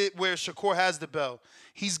Shakur has the belt.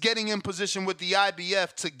 He's getting in position with the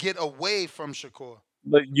IBF to get away from Shakur.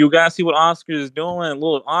 But you gotta see what Oscar is doing.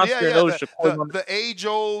 Look, Oscar knows Shakur's on the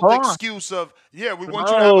age-old excuse of we want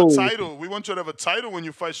you to have a title. We want you to have a title when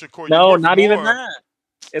you fight Shakur. No, You're worth not more. even that.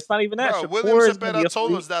 It's not even that. Bro, William Shakur is gonna be Zepeda a told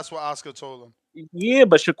free. us that's what Oscar told him. Yeah,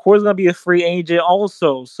 but Shakur's gonna be a free agent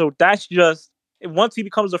also. So that's just once he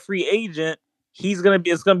becomes a free agent, it's gonna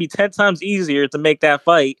be 10 times easier to make that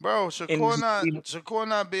fight. Bro, And Shakur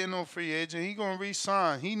not being no free agent. He gonna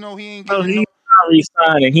resign. He know he ain't no, getting he's no. not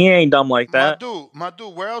resigning. He ain't dumb like My that.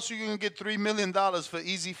 dude, where else you gonna get $3 million for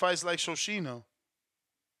easy fights like Shoshino?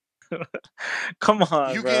 Come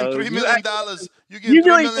on, You getting bro. $3 million dollars? You getting You $3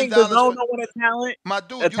 really million think the dollars zone for don't want my a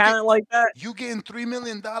dude? talent like that? You getting $3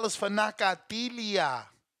 million for Nakatilia?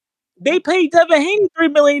 They paid Devin Haney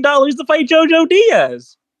 $3 million to fight JoJo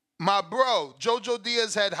Diaz. My bro, JoJo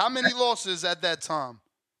Diaz had how many losses at that time?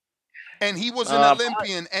 And he was an Uh,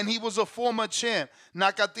 Olympian, and he was a former champ.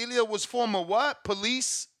 Nakatilia was former what?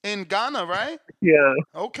 Police in Ghana, right? yeah,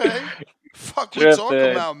 Okay. Fuck we talking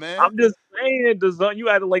tripping. about, man. I'm just saying, the zone. You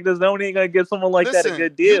acting like the zone ain't gonna give someone like that a Listen,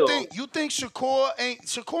 good deal. you think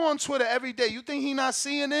Shakur on Twitter every day? You think he not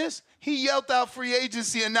seeing this? He yelled out free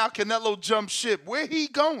agency, and now Canelo jumped ship. Where he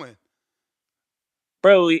going?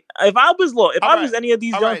 Bro, if I was any of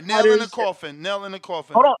these All young right. Nail in the fighters, coffin. Nail in the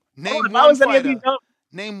coffin. hold on, hold on. Name If I one was any of these fighter. young,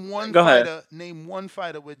 Name one go ahead. fighter. Name one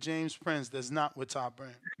fighter with James Prince that's not with Top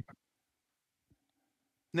Rank.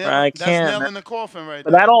 I That's can't, nail man. in the coffin right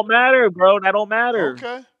But that there. don't matter, bro. That don't matter.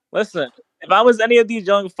 Okay. Listen, if I was any of these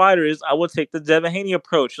young fighters, I would take the Devin Haney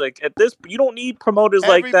approach. Like at this, you don't need promoters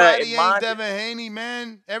like that in Everybody ain't mind. Devin Haney,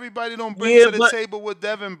 man. Everybody don't bring Yeah, to the but table what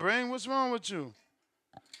Devin bring. What's wrong with you?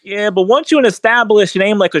 once you an established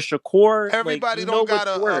name like a Shakur, like Everybody you know don't what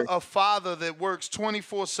got you're worth. a father that works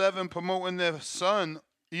 24/7 promoting their son.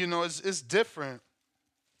 You know, it's different.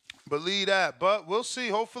 Believe that. But we'll see.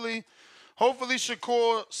 Hopefully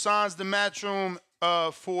Shakur signs the matchroom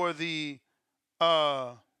for the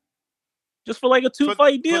uh Just for like a for 2-fight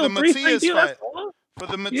for the deal, 3-fight Matias deal. That's fight. all. For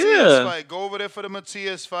the Matias Yeah, fight. Go over there for the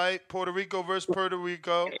Matias fight. Puerto Rico versus Puerto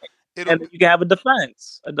Rico. It'll and be then you can have a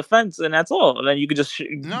defense, and that's all. And then you can just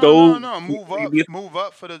no. go. Move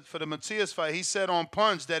up for the Matias fight. He said on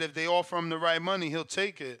Punch that if they offer him the right money, he'll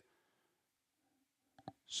take it.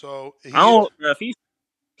 So I don't. If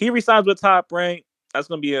he resigns with Top Rank, that's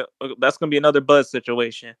gonna be another buzz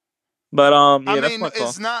situation. But I yeah, that's mean, my call.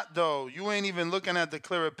 it's not though. You ain't even looking at the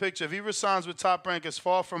clearer picture. If he resigns with Top Rank, it's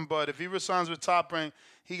far from Bud. If he resigns with Top Rank,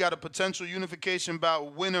 he got a potential unification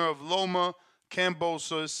bout winner of Loma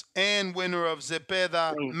Cambosos and winner of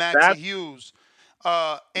Zepeda Maxi That Hughes. you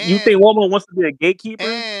And think Lomo wants to be a gatekeeper?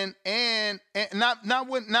 and not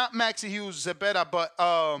Maxi Hughes Zepeda, but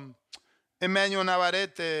Emmanuel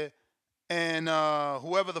Navarrete and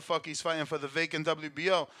whoever the fuck he's fighting for the vacant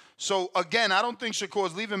WBO. So again, I don't think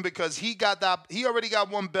Shakur's leaving because he already got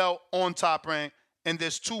one belt on Top Rank, and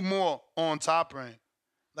there's two more on Top Rank.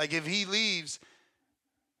 Like if he leaves,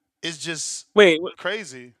 it's just Wait,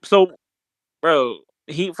 crazy. so bro,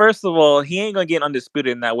 he first of all he ain't gonna get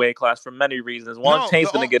undisputed in that weight class for many reasons. One, No,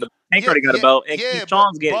 Tank's gonna get a Tank yeah, already got a yeah, belt, and yeah,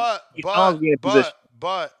 Keyshawn's getting in position.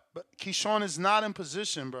 but Keyshawn is not in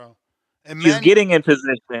position, bro. He's Emmanuel, getting in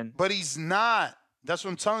position. but he's not. That's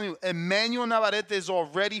what I'm telling you. Emmanuel Navarrete is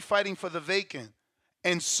already fighting for the vacant,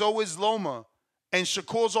 and so is Loma, and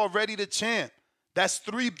Shakur's already the champ. That's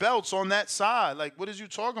 3 belts on that side. Like, what is you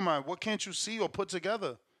talking about? What can't you see or put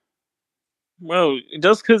together? Bro,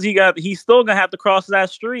 just because he's still gonna have to cross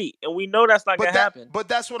that street, and we know that's not gonna happen. But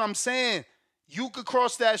that's what I'm saying. You could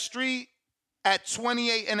cross that street at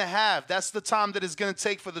 28 and a half. That's the time that it's going to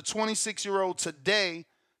take for the 26-year-old today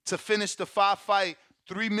to finish the 5-fight,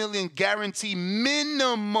 $3 million guarantee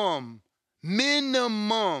minimum.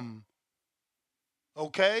 Minimum.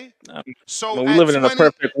 Okay? So We at living in a 20,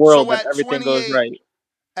 perfect world that everything goes right.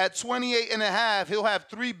 at 28 and a half, he'll have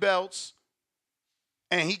 3 belts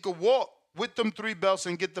and he could walk with them 3 belts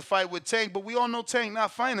and get the fight with Tank. But we all know Tank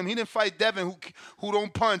not fighting him. He didn't fight Devin who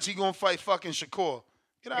don't punch. He going to fight fucking Shakur.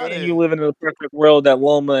 Get out of And here. you living in a perfect world that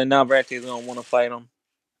Loma and Navarrete is gonna want to fight him.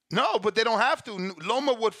 No, but they don't have to.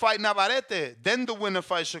 Loma would fight Navarrete, then the winner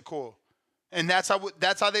fight Shakur. And that's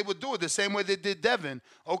how they would do it, the same way they did Devin.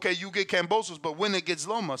 Okay, you get Cambosos, but winner gets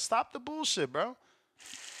Loma. Stop the bullshit, bro.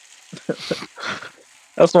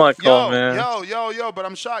 That's my call, man. Yo, but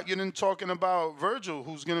I'm shocked you didn't talking about Virgil,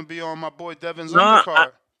 who's going to be on my boy Devin's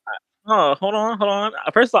undercard. Hold on.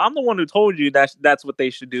 First of all, I'm the one who told you that's what they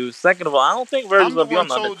should do. Second of all, I don't think Virgil's I'm the gonna be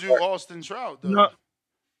one on the told you undercard. Austin Trout, though.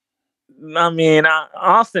 No, I mean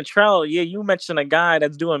Austin Trout. Yeah, you mentioned a guy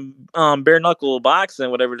that's doing bare knuckle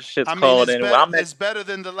boxing, whatever the shit's I mean, called. it's better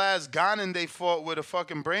than the last Ghanan they fought with a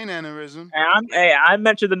fucking brain aneurysm. I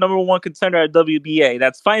mentioned the number 1 contender at WBA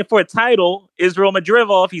that's fighting for a title, Israel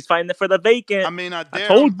Madrimov. He's fighting for the vacant. I mean, I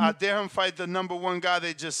dare him fight the number 1 guy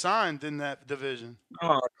they just signed in that division.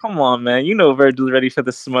 Oh, come on, man. You know Virgil's ready for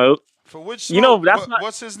the smoke. For which You know, smoke? that's not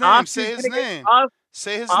What's his name? Oscar's Say his gonna get name.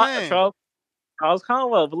 Say his name. Charles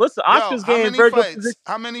Conwell. But listen, Yo, Oscar's how getting many Virgil fights? position.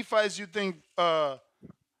 How many fights you think It's gonna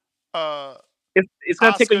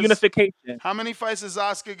take a Oscar's unification. how many fights is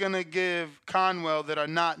Oscar gonna give Conwell that are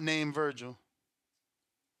not named Virgil?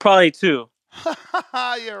 Probably 2.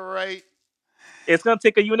 You're right. It's gonna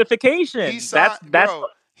take a He unification. signed, bro. That's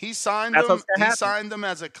what's gonna He happen. signed him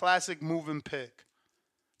as a classic moving pick.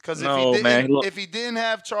 Because No, man. Look, if he didn't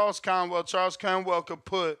have Charles Conwell could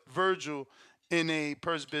put Virgil in a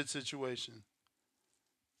purse bid situation.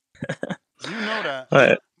 You know that.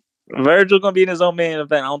 but Virgil gonna be in his own main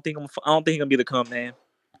event. I don't think he's gonna be the come man.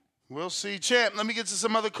 We'll see. Champ, let me get to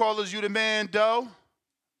some other callers. You the man, though.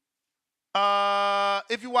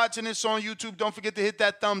 If you're watching this on YouTube, don't forget to hit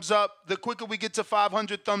that thumbs up. The quicker we get to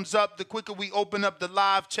 500 thumbs up, the quicker we open up the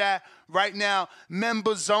live chat. Right now,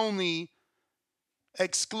 members only,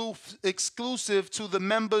 exclusive to the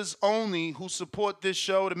members only who support this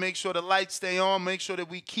show, to make sure the lights stay on, make sure that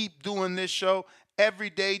we keep doing this show every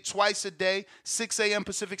day, twice a day, 6 a.m.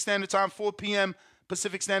 Pacific Standard Time, 4 p.m.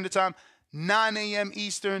 Pacific Standard Time, 9 a.m.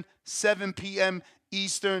 Eastern, 7 p.m.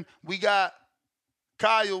 Eastern. We got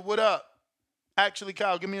Kyle, what up? Actually,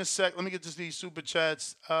 Kyle, give me a sec. Let me get to these super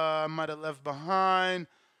chats I might have left behind.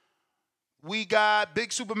 We got Big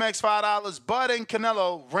Supermax $5. Bud and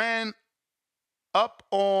Canelo ran up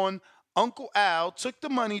on Uncle Al, took the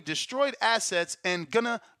money, destroyed assets, and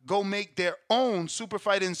gonna go make their own super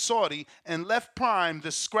fight in Saudi and left Prime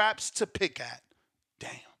the scraps to pick at.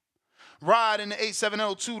 Damn. Rod in the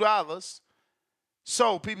 870, $2.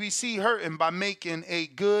 So PBC hurting by making a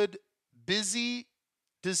good, busy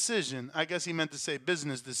decision. I guess he meant to say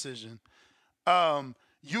business decision.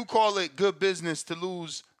 You call it good business to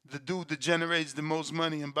lose the dude that generates the most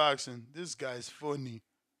money in boxing. This guy's funny.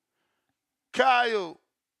 Kyle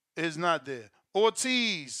is not there.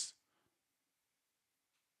 Ortiz.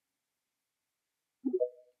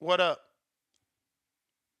 What up?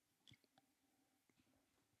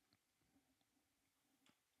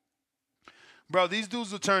 Bro, these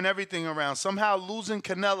dudes will turn everything around. Somehow losing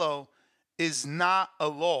Canelo is not a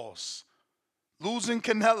loss. Losing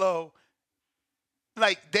Canelo,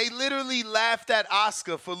 like, they literally laughed at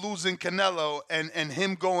Oscar for losing Canelo and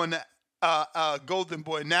him going Golden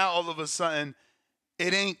Boy. Now, all of a sudden,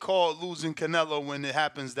 it ain't called losing Canelo when it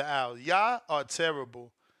happens to Al. Y'all are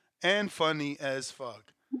terrible and funny as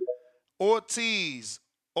fuck. Ortiz,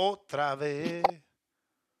 otra vez.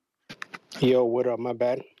 Yo, what up? My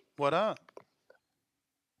bad. What up?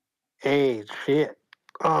 Hey, shit.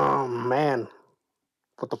 Man.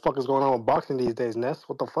 What the fuck is going on with boxing these days, Ness?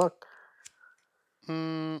 What the fuck?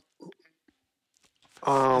 It's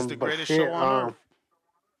the But greatest shit, show on earth.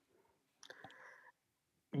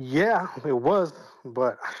 yeah, it was,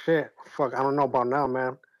 but shit, fuck, I don't know about now,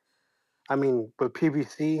 man. I mean, with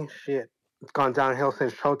PBC, shit, it's gone downhill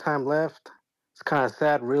since Showtime left. It's kind of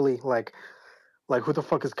sad, really. Like who the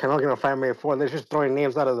fuck is Canelo gonna fight me for? They're just throwing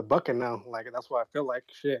names out of the bucket now. Like, that's what I feel like.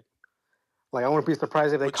 Shit. Like, I wouldn't be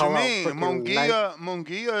surprised if they What you call out mean? freaking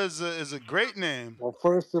Munguia is a great name. Well,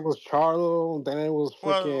 first it was Charlo, then it was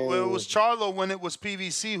Well, it was freaking. Charlo when it was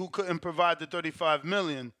PVC who couldn't provide the 35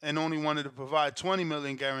 million and only wanted to provide 20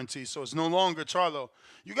 million guarantee. So it's no longer Charlo.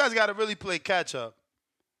 You guys got to really play catch up.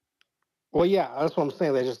 Well, yeah, that's what I'm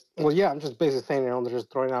saying. I'm just basically saying, they're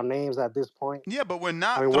just throwing out names at this point. Yeah, but we're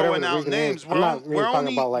not I mean, whatever throwing the out reason is, names. I'm not really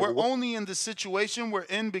talking about like. We're only in the situation we're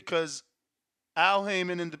in because Al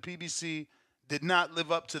Heyman and the PBC did not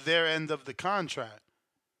live up to their end of the contract.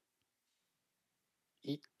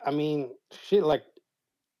 I mean, shit. Like,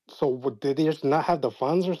 so did they just not have the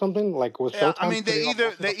funds or something? Like, was Yeah, I Showtime mean putting up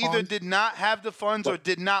most of they the either funds? did not have the funds or But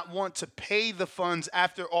did not want to pay the funds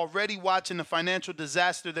after already watching the financial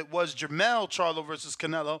disaster that was Jermell Charlo versus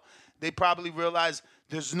Canelo. They probably realized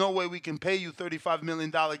there's no way we can pay you $35 million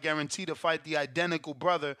guarantee to fight the identical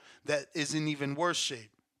brother that is in even worse shape.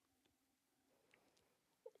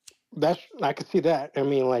 I could see that. I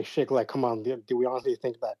mean, like, shit. Like, come on. Do we honestly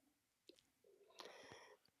think that?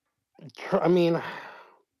 I mean,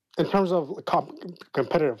 in terms of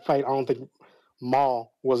competitive fight, I don't think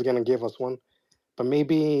Maul was gonna give us one. But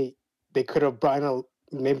maybe they could have brought in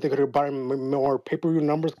more pay-per-view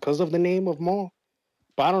numbers because of the name of Maul.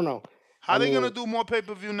 But I don't know. How I they gonna mean, do more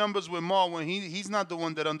pay-per-view numbers with Maul when he's not the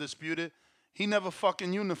one that undisputed? He never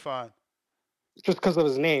fucking unified. just because of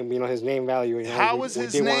his name, his name value. How is We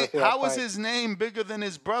his did want name? to see that How is fight. his name bigger than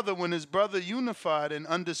his brother when his brother unified and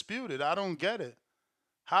undisputed? I don't get it.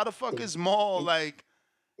 How the fuck is Maul like?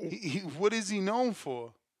 What is he known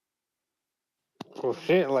for? Well,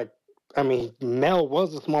 shit, like I mean, Mel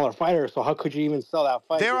was a smaller fighter, so how could you even sell that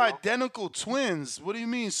fight? They're You know, identical twins. What do you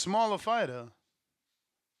mean, smaller fighter?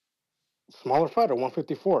 smaller fighter,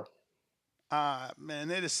 154. Man,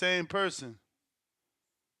 they're the same person.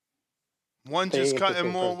 One They just ain't the cutting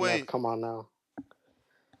same more person. Ness, weight. come on now.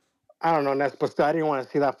 I don't know, Ness, but still, I didn't want to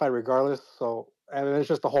see that fight regardless. So, and it's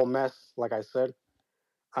just a whole mess, like I said.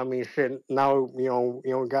 I mean, shit. Now we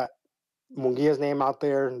got Munguia's name out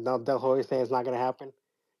there. Now Del Hoya saying it's not gonna happen.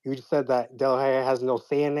 You just said that Del Hoya has no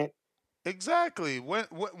say in it. Exactly.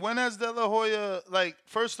 When has De La Hoya, like,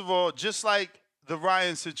 first of all, just like the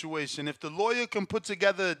Ryan situation, if the lawyer can put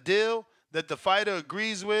together a deal that the fighter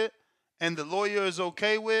agrees with and the lawyer is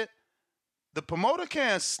okay with, the promoter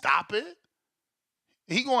can't stop it.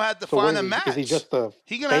 He gonna have to So what find is a he? Is he match. just the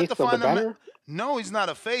He gonna have to face of the find a match. banner? No, he's not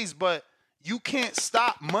a face, but you can't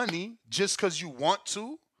stop money just because you want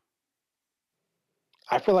to.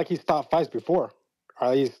 I feel like he stopped fights before, or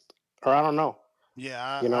at least, or I don't know.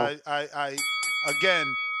 Yeah, You know, again,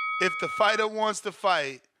 if the fighter wants to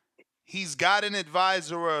fight, he's got an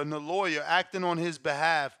advisor or a lawyer acting on his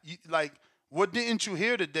behalf. Like, what didn't you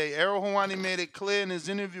hear today? Errol Hawani made it clear in his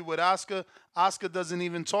interview with Oscar. Oscar doesn't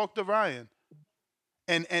even talk to Ryan.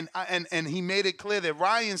 And he made it clear that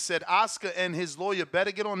Ryan said Oscar and his lawyer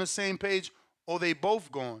better get on the same page or they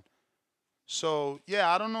both gone. So, yeah,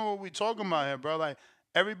 I don't know what we're talking about here, bro. Like,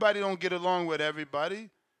 everybody don't get along with everybody,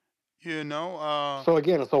 you know. So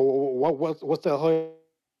again, so what's De La Hoya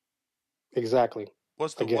exactly?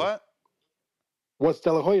 What's the Again, what? what's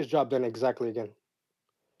De La Hoya's job then exactly? Again,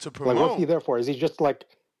 To like what's he promote. there for? Is he just like?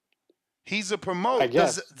 He's a I promote.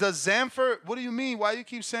 Does guess Zanfer? What do you mean? Why you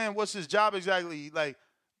keep saying what's his job exactly? Like,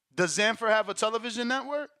 does Zanfer have a television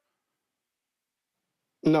network?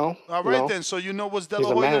 no, All right no. then. So you know what's De He's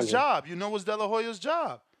La a Hoya's manager. job. You know what's De La Hoya's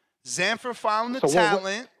job. Zanfer found the So what?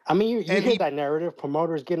 talent, I mean, you and hear he. that narrative: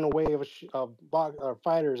 promoters getting away of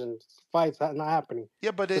fighters and fights not happening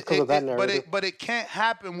Yeah, but just because of that narrative. but it can't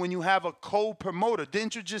happen when you have a co-promoter.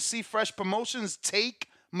 Didn't you just see Fresh Promotions take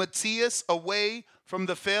Matias away from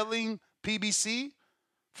the failing PBC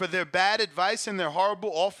for their bad advice and their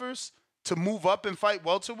horrible offers to move up and fight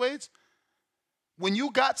welterweights? When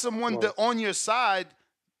you got someone Right. on your side,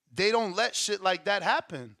 they don't let shit like that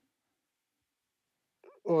happen.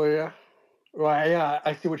 Oh yeah. Well, yeah,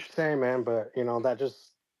 I see what you're saying, man. But that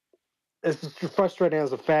just it's just frustrating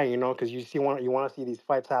as a fan, because you want to see these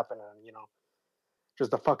fights happen, and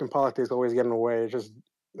just the fucking politics always getting in the way.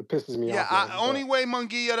 It pisses me Yeah, off, man. only But way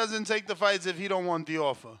Munguia doesn't take the fights if he don't want the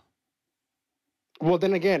offer. well,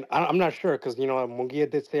 then again, I'm not sure because Munguia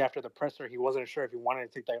did say after the presser he wasn't sure if he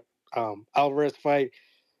wanted to take that Alvarez fight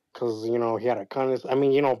because he had a kindness. I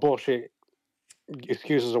mean, bullshit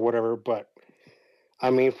excuses or whatever. But I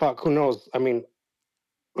mean, fuck, who knows? I mean,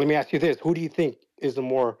 let me ask you this: who do you think is the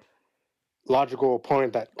more logical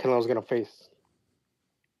opponent that Canelo's gonna face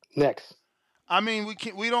next? I mean,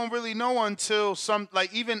 we don't really know until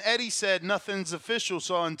even Eddie said nothing's official.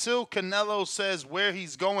 So until Canelo says where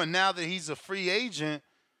he's going now that he's a free agent,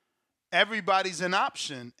 everybody's an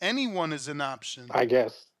option. Anyone is an option. I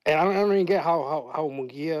guess. And I don't even get how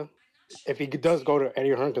Munguia, if he does go to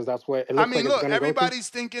Eddie Hearn, because that's what it I looks mean, like it's look, gonna go to. everybody's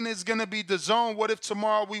thinking it's gonna be the zone. What if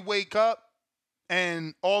tomorrow we wake up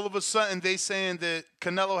and all of a sudden they saying that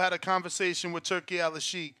Canelo had a conversation with Turki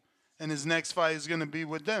Al-Sheikh and his next fight is gonna be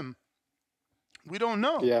with them? We don't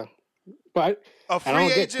know. Yeah, but A and I free don't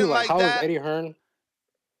get too agent like like how is that. Eddie Hearn?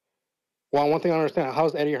 Well, one thing I understand, how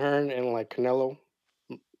is Eddie Hearn and like Canelo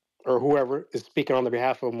or whoever is speaking on the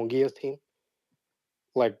behalf of Munguia's team,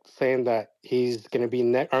 like saying that he's gonna be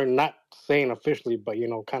next, or not saying officially, but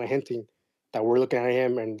kind of hinting that we're looking at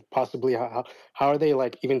him and possibly how are they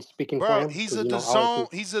like even speaking for Bro, him? he's Because a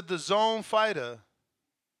obviously. He's a DAZN fighter.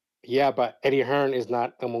 Yeah, but Eddie Hearn is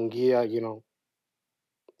not a Munguia's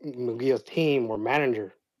team or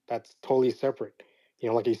manager. That's totally separate.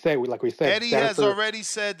 Like we said, Eddie has Sanford. already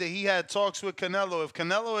said that he had talks with Canelo. If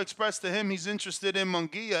Canelo expressed to him he's interested in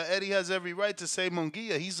Munguia, Eddie has every right to say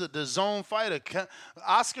Munguia. He's a DAZN fighter.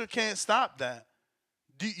 Oscar can't stop that.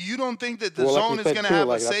 You don't think that Well, like you DAZN is said going to too, have a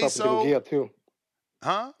like that's say up to so? Munguia too.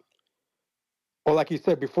 Huh? Well, like you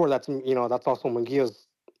said before, that's also Munguia's,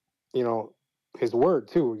 his word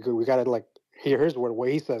too. We gotta like hear his word, what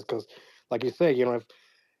he says, because like you say, if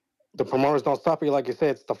the promoters don't stop you, like you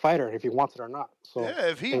said, it's the fighter if he wants it or not. So Yeah,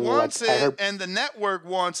 if he and like wants I it heard, and the network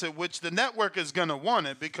wants it, which the network is going to want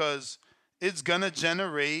it because it's going to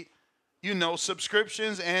generate,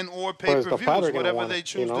 subscriptions and or or is the pay-per-views, fighter gonna whatever want they it?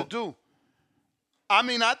 choose to do. I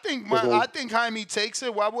mean, I think Jaime takes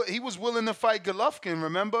it. Why would he was willing to fight Golovkin,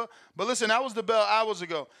 remember? But listen, that was the bell hours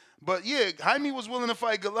ago. But yeah, Jaime was willing to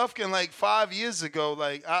fight Golovkin like 5 years ago.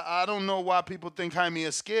 Like I don't know why people think Jaime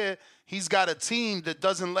is scared. He's got a team that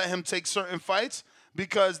doesn't let him take certain fights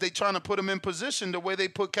because they trying to put him in position the way they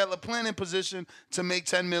put Kettler Plant in position to make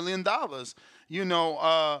 $10 million. You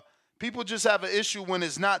know, people just have an issue when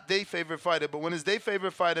it's not their favorite fighter, but when it's their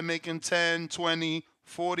favorite fighter making 10, 20,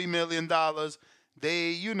 $40 million, they,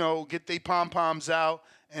 you know, get their pom-poms out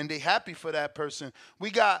and they happy for that person.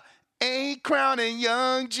 We got A-Crown and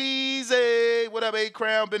Young Jeezy. What up,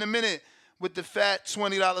 A-Crown? Been a minute with the fat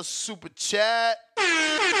 $20 super chat.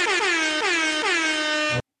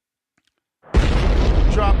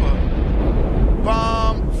 Drop a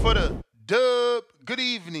bomb for the dub. Good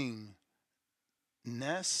evening.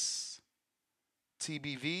 Ness,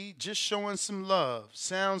 TBV, just showing some love.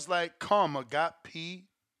 Sounds like Karma got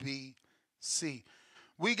PBC.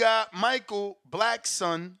 We got Michael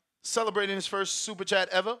Blackson celebrating his first super chat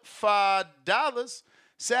ever, $5.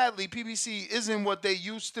 Sadly, PBC isn't what they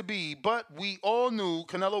used to be, but we all knew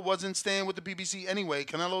Canelo wasn't staying with the PBC anyway.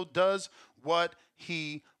 Canelo does what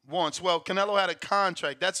he wants. Well, Canelo had a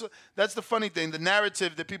contract. That's the funny thing. The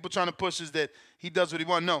narrative that people trying to push is that he does what he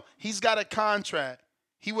wants. No, he's got a contract.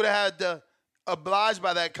 He would have had to oblige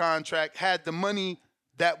by that contract had the money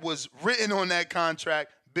that was written on that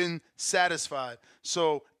contract been satisfied.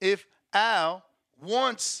 So if Al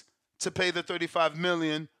wants to pay the $35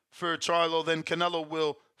 million for Charlo, then Canelo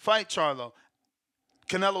will fight Charlo.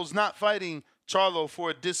 Canelo's not fighting Charlo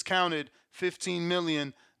for a discounted $15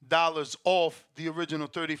 million off the original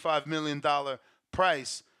 $35 million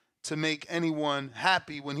price to make anyone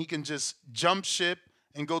happy when he can just jump ship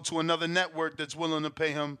and go to another network that's willing to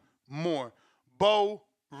pay him more. Bo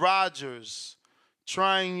Rogers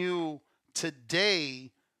trying you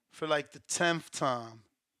today for like the 10th time.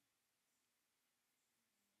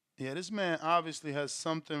 Yeah, this man obviously has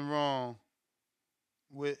something wrong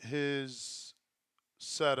with his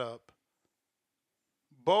setup.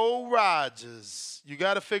 Bo Rogers, you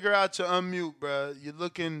got to figure out your unmute, bro. You're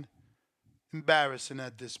looking embarrassing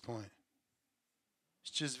at this point.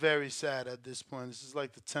 It's just very sad at this point. This is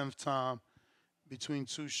like the 10th time between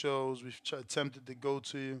two shows we've attempted to go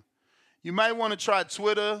to you. You might want to try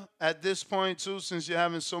Twitter at this point, too, since you're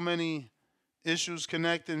having so many issues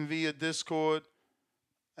connecting via Discord,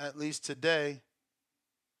 at least today.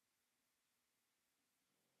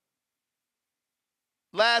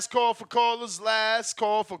 Last call for callers.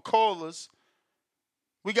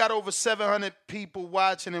 We got over 700 people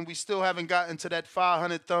watching, and we still haven't gotten to that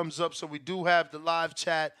 500 thumbs up, so we do have the live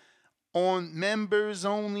chat on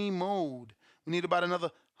members-only mode. We need about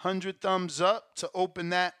another 100 thumbs up to open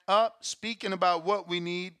that up. Speaking about what we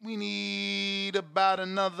need about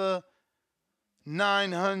another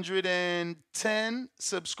 910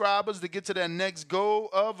 subscribers to get to that next goal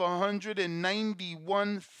of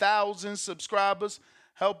 191,000 subscribers.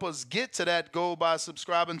 Help us get to that goal by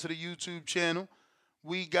subscribing to the YouTube channel.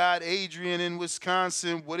 We got Adrian in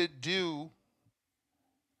Wisconsin. What it do?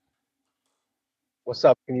 What's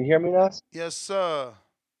up? Can you hear me, Ness? Yes, sir.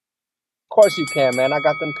 Of course you can, man. I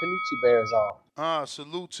got them Kenichi Bears on.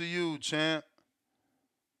 Salute to you, champ.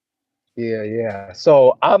 Yeah.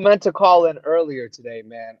 So I meant to call in earlier today,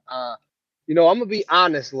 man. You know, I'm gonna be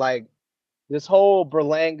honest, like this whole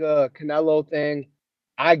Berlanga Canelo thing,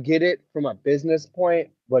 I get it from a business point,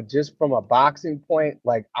 but just from a boxing point,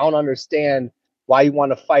 like I don't understand why you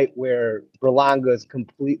want to fight where Berlanga is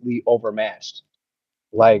completely overmatched.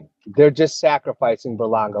 Like they're just sacrificing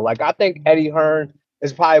Berlanga. Like I think Eddie Hearn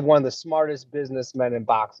is probably one of the smartest businessmen in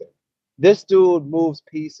boxing. This dude moves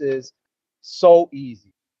pieces so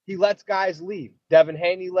easy. He lets guys leave. Devin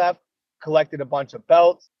Haney left, collected a bunch of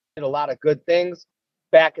belts, did a lot of good things,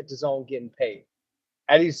 back at the zone getting paid.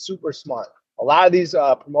 Eddie's super smart. A lot of these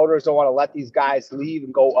promoters don't want to let these guys leave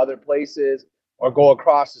and go other places or go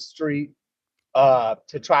across the street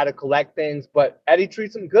to try to collect things, but Eddie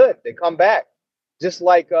treats them good. They come back. Just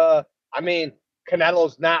like,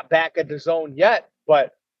 Canelo's not back at the zone yet,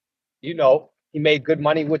 but, you know, he made good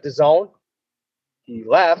money with the zone. He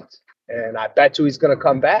left, and I bet you he's going to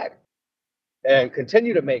come back and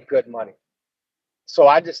continue to make good money. So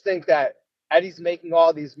I just think that Eddie's making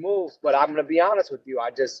all these moves, but I'm going to be honest with you.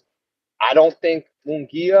 I don't think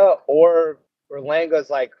Munguia or Berlanga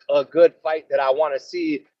is like a good fight that I want to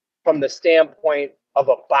see from the standpoint of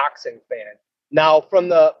a boxing fan. Now,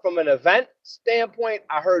 from an event standpoint,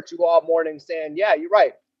 I heard you all morning saying, yeah, you're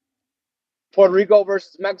right. Puerto Rico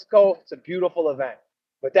versus Mexico, it's a beautiful event.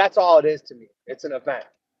 But that's all it is to me. It's an event.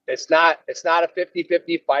 It's not a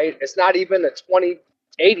 50-50 fight. It's not even a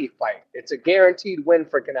 80 fight. It's a guaranteed win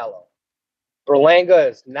for Canelo. Berlanga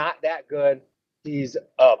is not that good. He's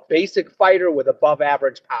a basic fighter with above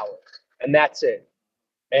average power, and that's it.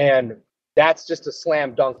 And that's just a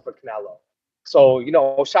slam dunk for Canelo. So,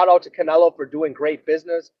 shout out to Canelo for doing great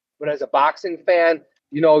business. But as a boxing fan,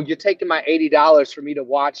 you're taking my $80 for me to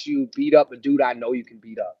watch you beat up a dude I know you can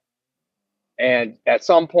beat up. And at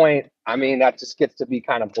some point, I mean, that just gets to be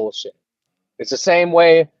kind of bullshit. It's the same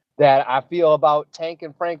way that I feel about Tank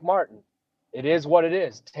and Frank Martin. It is what it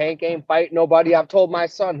is. Tank ain't fighting nobody. I've told my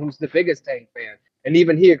son, who's the biggest Tank fan, and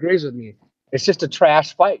even he agrees with me. It's just a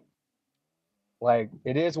trash fight. Like,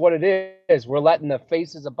 it is what it is. We're letting the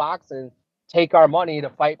faces of boxing take our money to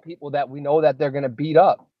fight people that we know that they're going to beat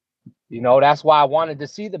up. That's why I wanted to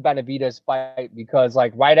see the Benavidez fight, because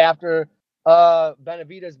like right after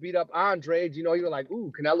Benavidez beat up Andre, you were like,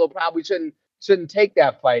 ooh, Canelo probably shouldn't take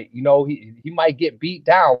that fight. He might get beat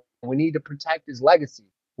down. We need to protect his legacy.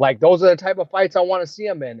 Like, those are the type of fights I want to see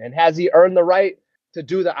him in. And has he earned the right to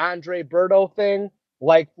do the Andre Berto thing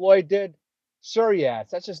like Floyd did? Sure, yes.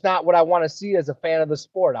 That's just not what I want to see as a fan of the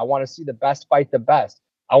sport. I want to see the best fight the best.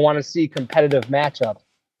 I want to see competitive matchups.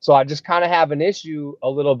 So I just kind of have an issue a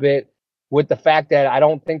little bit with the fact that I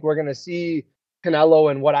don't think we're going to see Canelo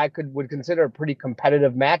in what I would consider pretty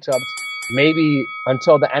competitive matchups, maybe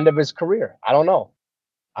until the end of his career. I don't know.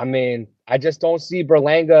 I mean, I just don't see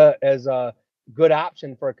Berlanga as a good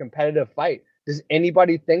option for a competitive fight. Does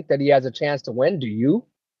anybody think that he has a chance to win? Do you?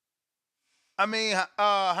 I mean,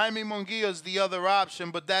 Jaime Munguia is the other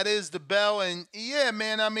option, but that is the bell. And yeah,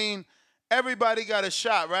 man, I mean, everybody got a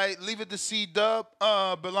shot, right? Leave it to C-Dub.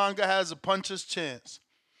 Berlanga has a puncher's chance.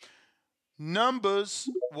 Numbers,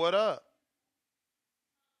 what up?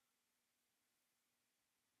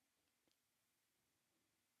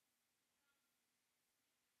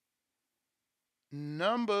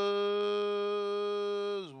 Numbers,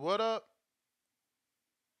 what up?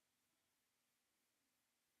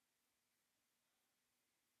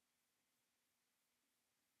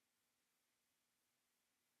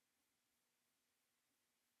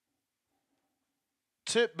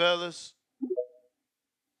 Tip Bellas.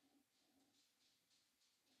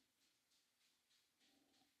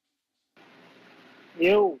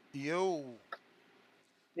 Yo, Yo.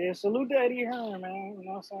 yeah, salute to Eddie Hearn, man. You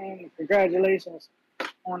know what I'm saying? Congratulations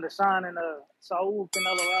on the signing of Saul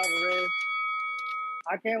Canelo Alvarez.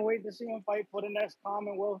 I can't wait to see him fight for the next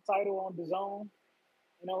Commonwealth title on the zone.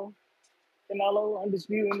 You know, Canelo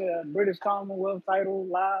undisputing the British Commonwealth title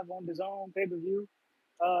live on the zone pay per view.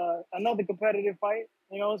 Another competitive fight.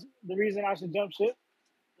 It's the reason I should jump ship.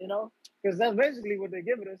 Because that's basically what they're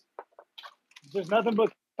giving us. Just nothing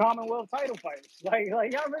but Commonwealth title fights. Like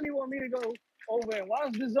y'all really want me to go over and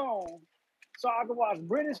watch the zone so I can watch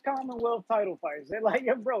British Commonwealth title fights? They're like,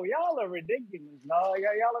 yeah, bro, y'all are ridiculous. No,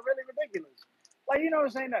 y'all are really ridiculous. Like, you know what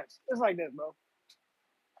I'm saying? It's like this, bro.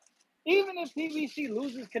 Even if PBC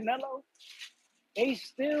loses Canelo, they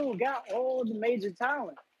still got all the major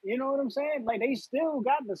talent. You know what I'm saying? Like, they still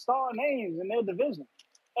got the star names in their division.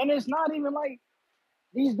 And it's not even like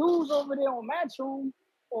these dudes over there on Matchroom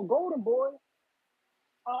or Golden Boy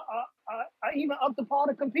are even up to par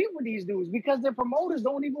to compete with these dudes, because their promoters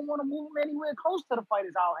don't even want to move them anywhere close to the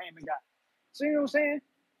fighters Al Heyman got. So, you know what I'm saying?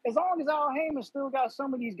 As long as Al Heyman still got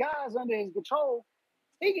some of these guys under his control,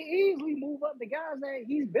 he can easily move up the guys that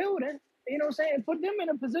he's building, you know what I'm saying? Put them in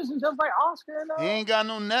a position just like Oscar and He ain't got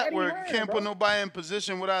no Eddie network. You Hearn, can't put bro. nobody in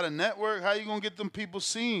position without a network. How you gonna get them people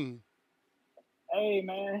seen? Hey,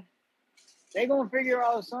 man. They gonna figure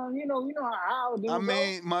out something. How Al I do, bro.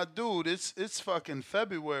 mean, my dude, it's fucking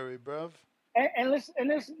February, bruv. Let's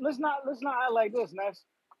not act like this, Ness.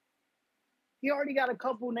 He already got a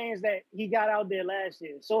couple names that he got out there last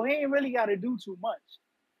year. So he ain't really got to do too much.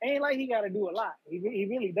 Ain't like he got to do a lot. He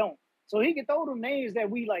really don't. So he can throw them names that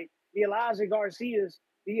we like, the Elijah Garcias,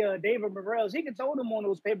 the David Morrells. He can throw them on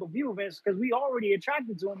those pay-per-view events because we already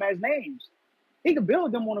attracted to him as names. He could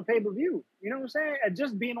build them on a pay-per-view. You know what I'm saying? And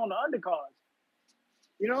just being on the undercards.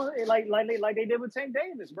 Like they did with Tank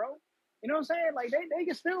Davis, bro. You know what I'm saying? Like they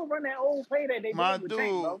can still run that old play that they My did with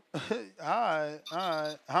Tank, dude, bro. all right, all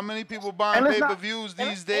right. How many people buying And let's pay per not views and,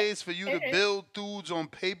 these and, days for you and, to build dudes on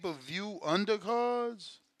pay per view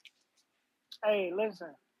undercards? hey, listen,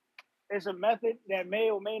 it's a method that may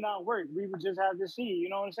or may not work. We would just have to see. You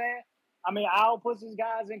know what I'm saying? I mean, Al puts his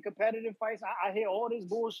guys in competitive fights. I hear all this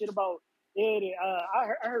bullshit about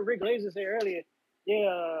I heard Rick Glazer say earlier,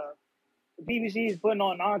 the PBC is putting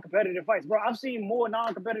on non-competitive fights, bro. I've seen more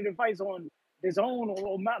non-competitive fights on his own,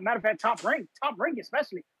 or matter of fact, Top Rank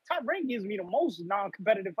especially. Top Rank gives me the most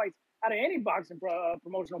non-competitive fights out of any boxing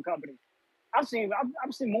promotional company. I've seen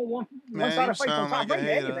more one Man, you sided fights on sound Top like a Rank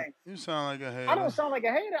than hater. anything. You sound like a I don't hater. sound like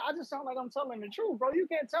a hater. I just sound like I'm telling the truth, bro. You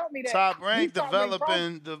can't tell me that Top these Rank Top Rank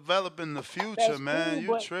pros. developing the future, That's man.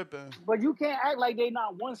 cool, You tripping. but you can't act like they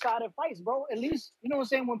not one sided fights, bro. At least you know what I'm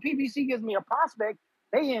saying. When PBC gives me a prospect,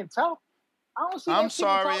 they in tough. I don't see I'm that shit on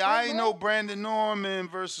sorry, Top Rank, I ain't man. know Brandon Norman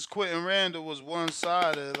versus Quentin Randall was one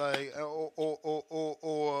sided, like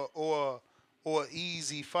or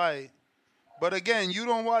easy fight. But again, you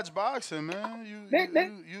don't watch boxing, man. There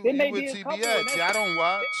You may with be a couple, and TBX. that's Yeah, I don't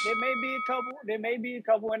watch. there may be a couple. There may be a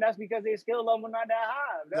couple, and that's because their skill level not that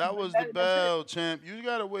high. That was the That's it. bell, champ. You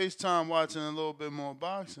gotta waste time watching a little bit more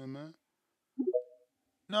boxing, man.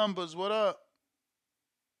 Numbers, what up?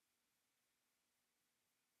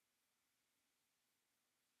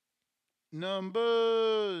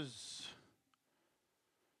 Numbers.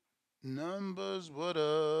 Numbers, what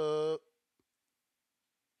up?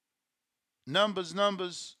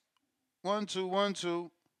 Numbers. 1 2 1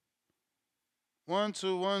 2 1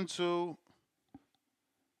 2 1 2.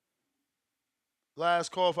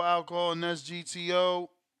 Last call for alcohol and that's GTO.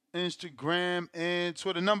 Instagram and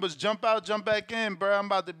Twitter. Numbers, jump out, jump back in, bro. I'm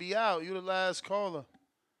about to be out. You the last caller.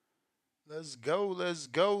 Let's go, let's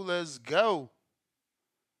go, let's go.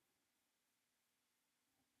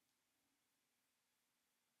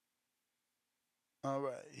 All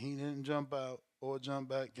right, he didn't jump out or jump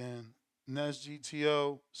back in. And that's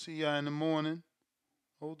GTO. See ya in the morning.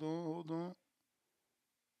 Hold on, hold on.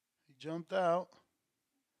 He jumped out.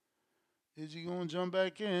 Is he gonna jump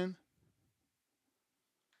back in?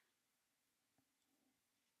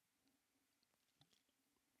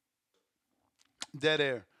 Dead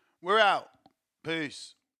air. We're out.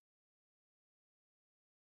 Peace.